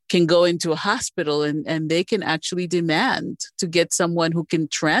can go into a hospital and they can actually demand to get someone who can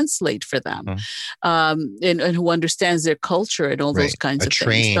translate for them, and who understands their culture and all those kinds of things. A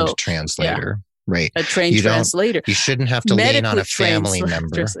trained translator. Right. A trained translator. You shouldn't have to lean on a family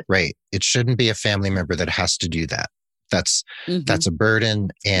member. Right. It shouldn't be a family member that has to do that. That's a burden,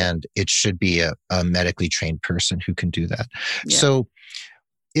 and it should be a medically trained person who can do that. Yeah. So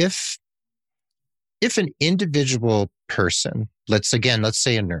if an individual person, let's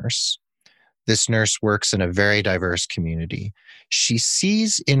say a nurse, this nurse works in a very diverse community. She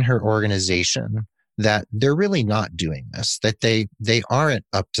sees in her organization that they're really not doing this, that they aren't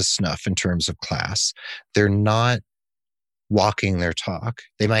up to snuff in terms of class. They're not walking their talk.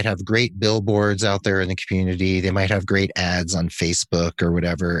 They might have great billboards out there in the community. They might have great ads on Facebook or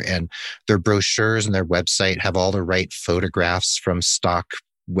whatever, and their brochures and their website have all the right photographs from stock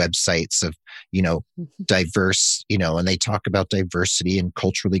websites of, diverse, and they talk about diversity and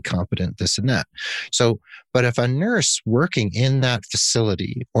culturally competent, this and that. So, but if a nurse working in that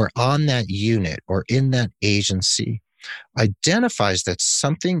facility or on that unit or in that agency identifies that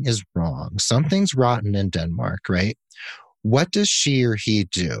something is wrong, something's rotten in Denmark, right? What does she or he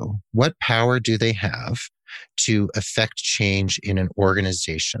do? What power do they have to affect change in an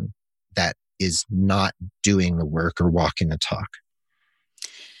organization that is not doing the work or walking the talk?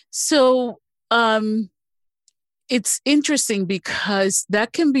 So it's interesting because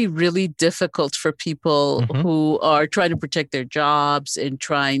that can be really difficult for people who are trying to protect their jobs and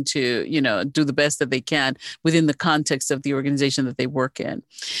trying to, do the best that they can within the context of the organization that they work in.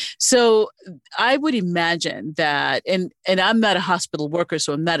 So I would imagine that, and I'm not a hospital worker,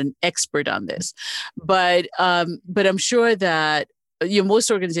 so I'm not an expert on this, but I'm sure that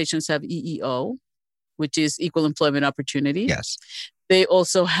most organizations have EEO, which is equal employment opportunity. Yes. They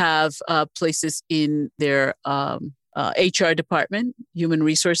also have places in their HR department, human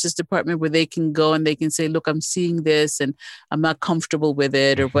resources department, where they can go and they can say, look, I'm seeing this and I'm not comfortable with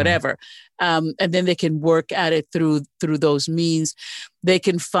it or whatever. And then they can work at it through those means. They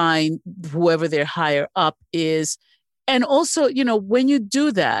can find whoever their higher up is. And also, when you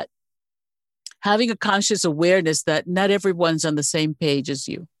do that, having a conscious awareness that not everyone's on the same page as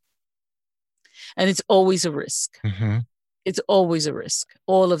you. And it's always a risk. It's always a risk.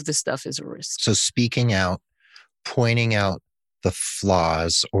 All of this stuff is a risk. So speaking out, pointing out the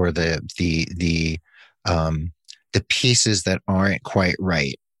flaws or the pieces that aren't quite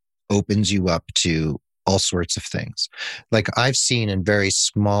right opens you up to all sorts of things. Like I've seen in very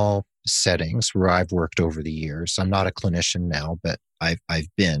small settings where I've worked over the years. I'm not a clinician now, but I've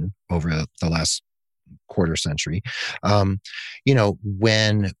been over the last quarter century.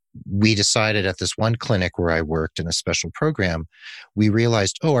 When we decided at this one clinic where I worked in a special program, we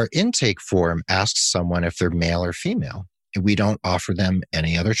realized, our intake form asks someone if they're male or female. And we don't offer them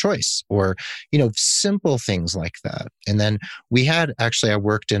any other choice, or, simple things like that. And then I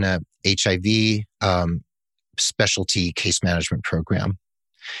worked in a HIV specialty case management program.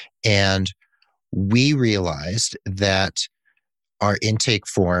 And we realized that our intake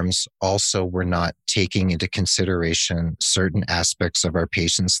forms also were not taking into consideration certain aspects of our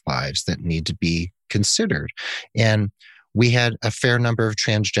patients' lives that need to be considered. And we had a fair number of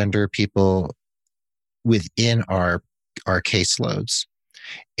transgender people within our caseloads.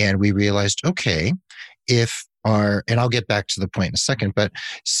 And we realized, okay, and I'll get back to the point in a second, but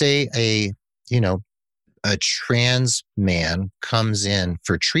say a trans man comes in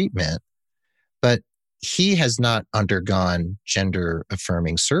for treatment, but he has not undergone gender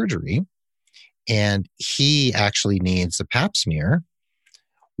affirming surgery and he actually needs a pap smear.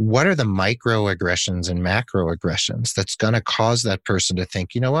 What are the microaggressions and macroaggressions that's going to cause that person to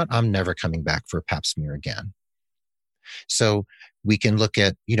think, you know what, I'm never coming back for a pap smear again? So we can look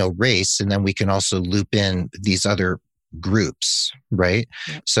at, race, and then we can also loop in these other groups, right?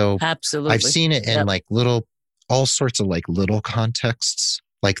 Yep. So absolutely, I've seen it in all sorts of little contexts,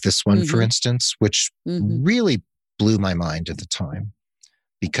 like this one, for instance, which really blew my mind at the time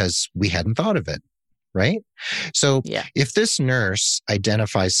because we hadn't thought of it, right? So if this nurse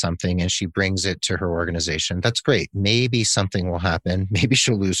identifies something and she brings it to her organization, that's great. Maybe something will happen. Maybe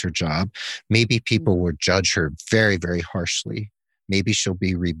she'll lose her job. Maybe people will judge her very, very harshly. Maybe she'll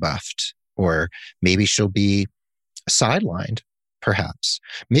be rebuffed, or maybe she'll be sidelined, perhaps.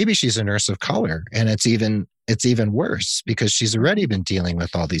 Maybe she's a nurse of color and it's even worse because she's already been dealing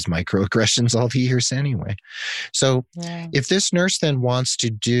with all these microaggressions all the years anyway. So if this nurse then wants to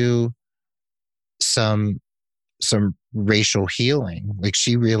do some racial healing, like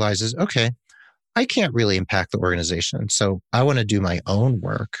she realizes, okay, I can't really impact the organization, so I want to do my own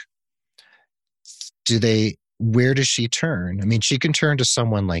work. Where does she turn? I mean, she can turn to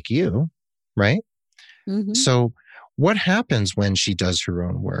someone like you, right? So what happens when she does her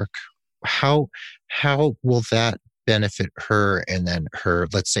own work? How will that benefit her and then her,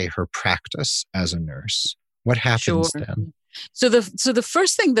 let's say, her practice as a nurse? What happens then? So the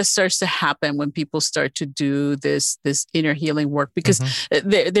first thing that starts to happen when people start to do this inner healing work, because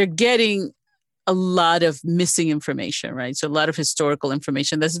they're getting a lot of missing information, right? So a lot of historical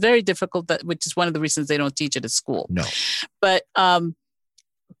information that's very difficult, which is one of the reasons they don't teach it at school. No. But so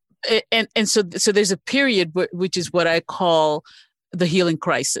there's a period which is what I call the healing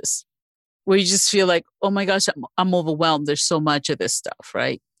crisis, where you just feel like, oh my gosh, I'm overwhelmed. There's so much of this stuff,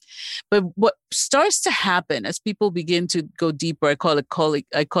 right? But what starts to happen as people begin to go deeper, I call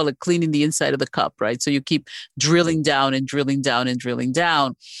it cleaning the inside of the cup, right? So you keep drilling down and drilling down and drilling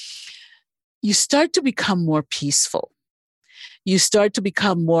down. You start to become more peaceful. You start to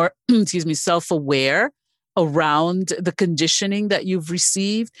become more, self-aware around the conditioning that you've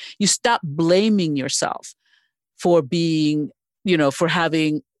received. You stop blaming yourself for being, for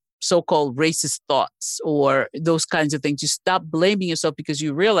having so-called racist thoughts or those kinds of things. You stop blaming yourself because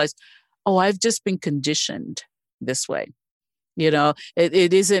you realize, I've just been conditioned this way.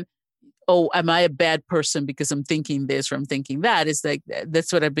 It isn't, am I a bad person because I'm thinking this or I'm thinking that? It's like,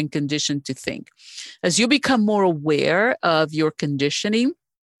 that's what I've been conditioned to think. As you become more aware of your conditioning,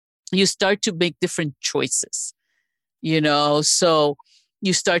 you start to make different choices, so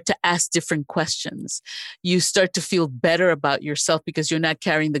You start to ask different questions. You start to feel better about yourself because you're not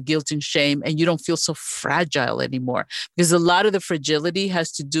carrying the guilt and shame, and you don't feel so fragile anymore. Because a lot of the fragility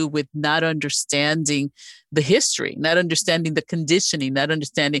has to do with not understanding the history, not understanding the conditioning, not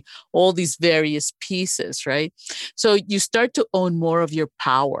understanding all these various pieces, right? So you start to own more of your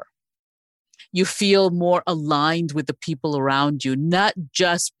power. You feel more aligned with the people around you, not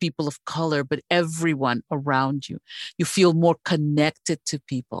just people of color, but everyone around you. You feel more connected to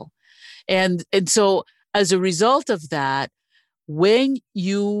people. And so as a result of that, when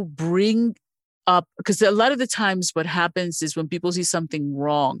you bring up, because a lot of the times what happens is when people see something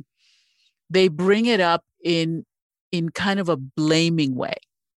wrong, they bring it up in kind of a blaming way,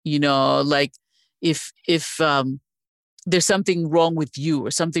 like if there's something wrong with you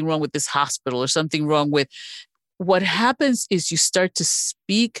or something wrong with this hospital or something wrong with, what happens is you start to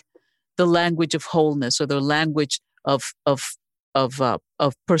speak the language of wholeness or the language of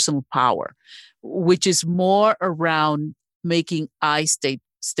personal power, which is more around making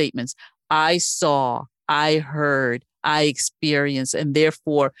statements. I saw, I heard, I experienced, and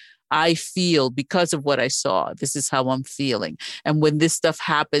therefore I feel because of what I saw. This is how I'm feeling. And when this stuff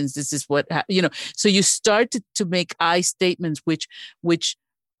happens, this is what, so you start to make I statements, which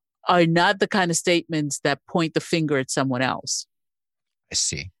are not the kind of statements that point the finger at someone else. I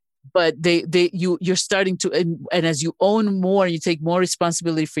see. But you're starting to, and as you own more, you take more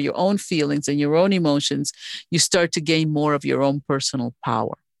responsibility for your own feelings and your own emotions, you start to gain more of your own personal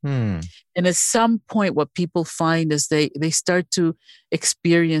power. And at some point, what people find is they start to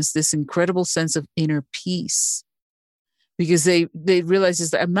experience this incredible sense of inner peace because they realize is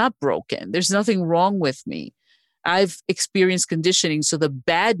that I'm not broken. There's nothing wrong with me. I've experienced conditioning. So the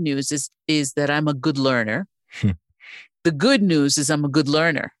bad news is that I'm a good learner. The good news is I'm a good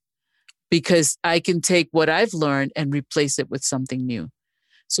learner because I can take what I've learned and replace it with something new.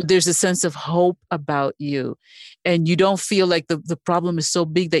 So there's a sense of hope about you, and you don't feel like the problem is so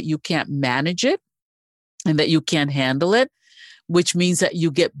big that you can't manage it and that you can't handle it, which means that you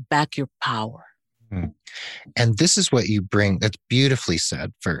get back your power. And this is what you bring. That's beautifully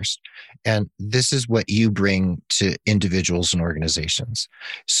said first. And this is what you bring to individuals and organizations.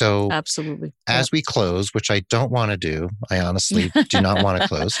 So absolutely, as we close, which I don't want to do, I honestly do not want to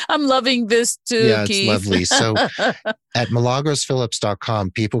close. I'm loving this too, yeah, Keith. It's lovely. So at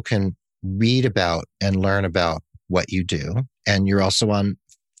milagrosphillips.com, people can read about and learn about what you do. And you're also on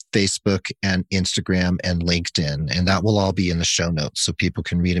Facebook and Instagram and LinkedIn, and that will all be in the show notes so people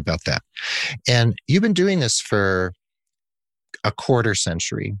can read about that. And you've been doing this for a quarter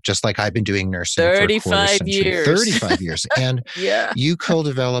century, just like I've been doing nursing for a quarter century. Years. 35 years. And yeah. You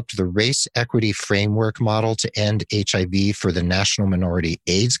co-developed the Race Equity Framework Model to End HIV for the National Minority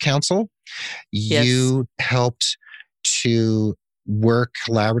AIDS Council. Yes. You helped to work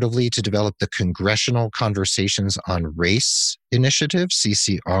collaboratively to develop the Congressional Conversations on Race Initiative,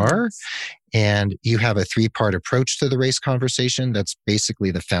 CCR. Yes. And you have a 3-part approach to the race conversation. That's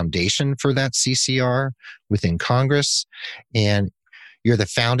basically the foundation for that CCR within Congress. And you're the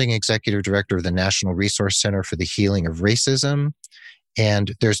founding executive director of the National Resource Center for the Healing of Racism.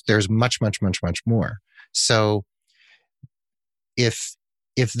 And there's much, much, much, much more. So if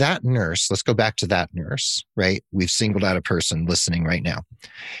that nurse, let's go back to that nurse, right? We've singled out a person listening right now.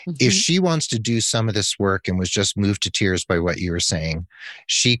 Mm-hmm. If she wants to do some of this work and was just moved to tears by what you were saying,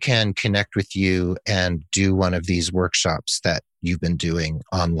 she can connect with you and do one of these workshops that you've been doing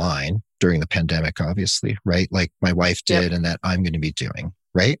online during the pandemic, obviously, right? Like my wife did. Yep. And that I'm going to be doing,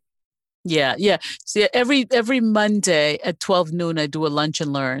 right? Yeah. So every Monday at 12 noon, I do a lunch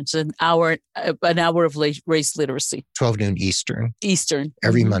and learn. It's an hour of race literacy. 12 noon Eastern.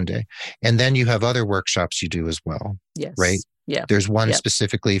 Every Monday. And then you have other workshops you do as well. Yes. Right? Yeah. There's one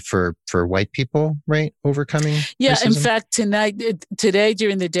specifically for white people, right? Overcoming racism? In fact, today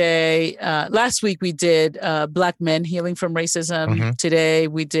during the day, last week we did Black men healing from racism. Mm-hmm. Today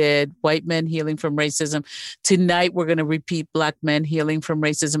we did white men healing from racism. Tonight we're going to repeat Black men healing from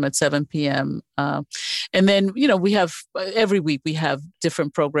racism at 7 p.m. And then, we have, every week we have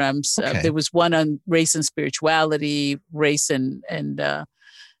different programs. Okay. There was one on race and spirituality, race and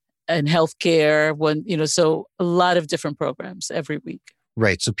healthcare, so a lot of different programs every week.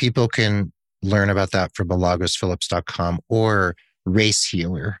 Right. So people can learn about that from milagrosphillips.com or Race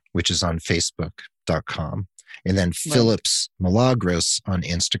Healer, which is on facebook.com, and then Phillips Milagros on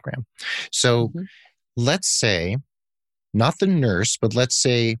Instagram. So let's say, not the nurse, but let's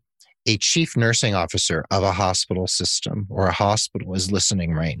say a chief nursing officer of a hospital system or a hospital is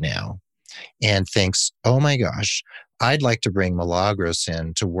listening right now and thinks, oh my gosh, I'd like to bring Milagros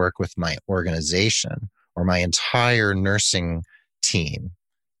in to work with my organization or my entire nursing team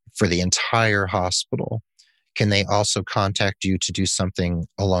for the entire hospital, can they also contact you to do something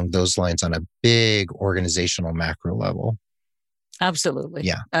along those lines on a big organizational macro level? Absolutely.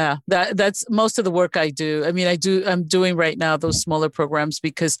 Yeah. That's most of the work I do. I mean, I'm doing right now those smaller programs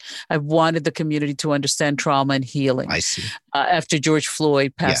because I wanted the community to understand trauma and healing. I see. After George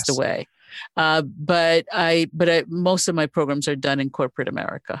Floyd passed Yes. away. Most of my programs are done in corporate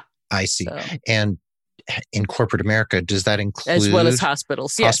America. I see. So. And in corporate America, does that include as well as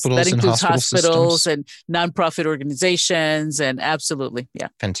hospitals? Yes, that includes hospitals and nonprofit organizations, and absolutely, yeah.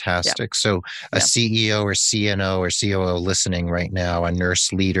 Fantastic. So a CEO or CNO or COO listening right now, a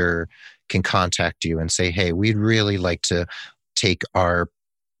nurse leader can contact you and say, "Hey, we'd really like to take our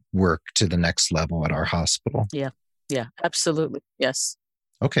work to the next level at our hospital." Yeah, absolutely, yes.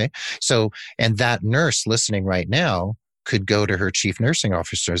 Okay. So, and that nurse listening right now could go to her chief nursing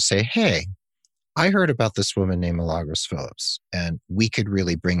officer and say, "Hey, I heard about this woman named Milagros Phillips, and we could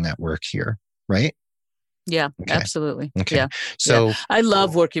really bring that work here," right? Yeah, Okay. absolutely. Okay. Yeah. So I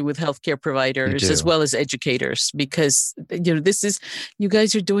love working with healthcare providers as well as educators because, you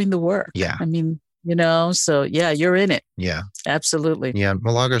guys are doing the work. Yeah. I mean, so yeah, you're in it. Yeah. Absolutely. Yeah.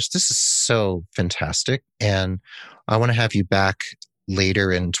 Milagros, this is so fantastic. And I want to have you back later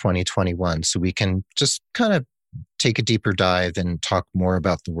in 2021 so we can just kind of take a deeper dive and talk more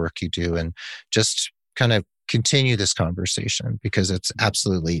about the work you do and just kind of continue this conversation because it's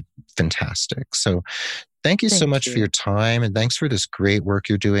absolutely fantastic. So thank you so much for your time, and thanks for this great work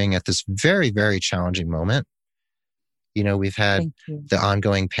you're doing at this very, very challenging moment. We've had the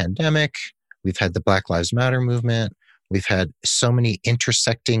ongoing pandemic, we've had the Black Lives Matter movement, we've had so many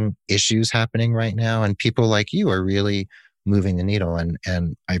intersecting issues happening right now, and people like you are really moving the needle, and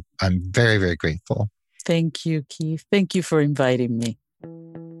I'm very, very grateful. Thank you, Keith. Thank you for inviting me.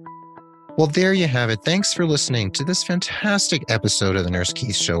 Well, there you have it. Thanks for listening to this fantastic episode of the Nurse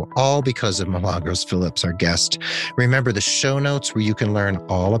Keith Show, all because of Milagros Phillips, our guest. Remember, the show notes where you can learn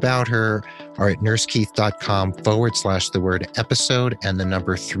all about her are at nursekeith.com/the word episode and the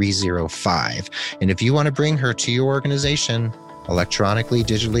number 305. And if you want to bring her to your organization, electronically,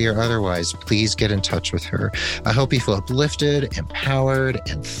 digitally, or otherwise, please get in touch with her. I hope you feel uplifted, empowered,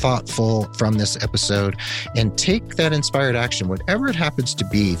 and thoughtful from this episode, and take that inspired action, whatever it happens to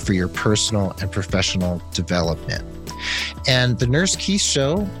be, for your personal and professional development. And the Nurse Keith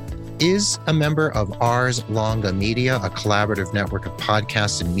Show is a member of Ars Longa Media, a collaborative network of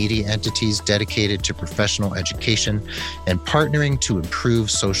podcasts and media entities dedicated to professional education and partnering to improve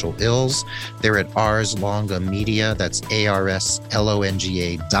social ills. They're at Ars Longa Media, that's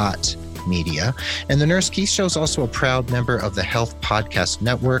ARSLONGA.media. And the Nurse Keith Show is also a proud member of the Health Podcast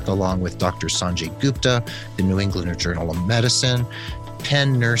Network, along with Dr. Sanjay Gupta, the New England Journal of Medicine,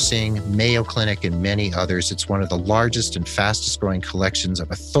 Penn Nursing, Mayo Clinic, and many others. It's one of the largest and fastest growing collections of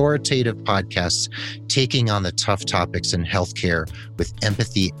authoritative podcasts taking on the tough topics in healthcare with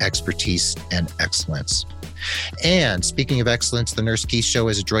empathy, expertise, and excellence. And speaking of excellence, the Nurse Keith Show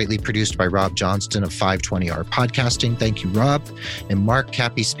is adroitly produced by Rob Johnston of 520R Podcasting. Thank you, Rob. And Mark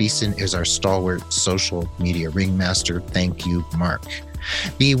Cappy-Speason is our stalwart social media ringmaster. Thank you, Mark.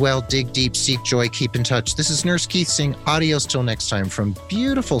 Be well, dig deep, seek joy, keep in touch. This is Nurse Keith saying adios till next time from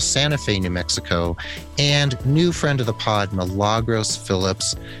beautiful Santa Fe, New Mexico, and new friend of the pod, Milagros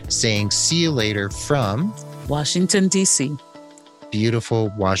Phillips, saying see you later from Washington, D.C.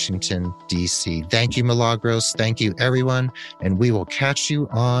 Beautiful Washington, D.C. Thank you, Milagros. Thank you, everyone. And we will catch you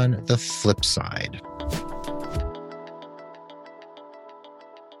on the flip side.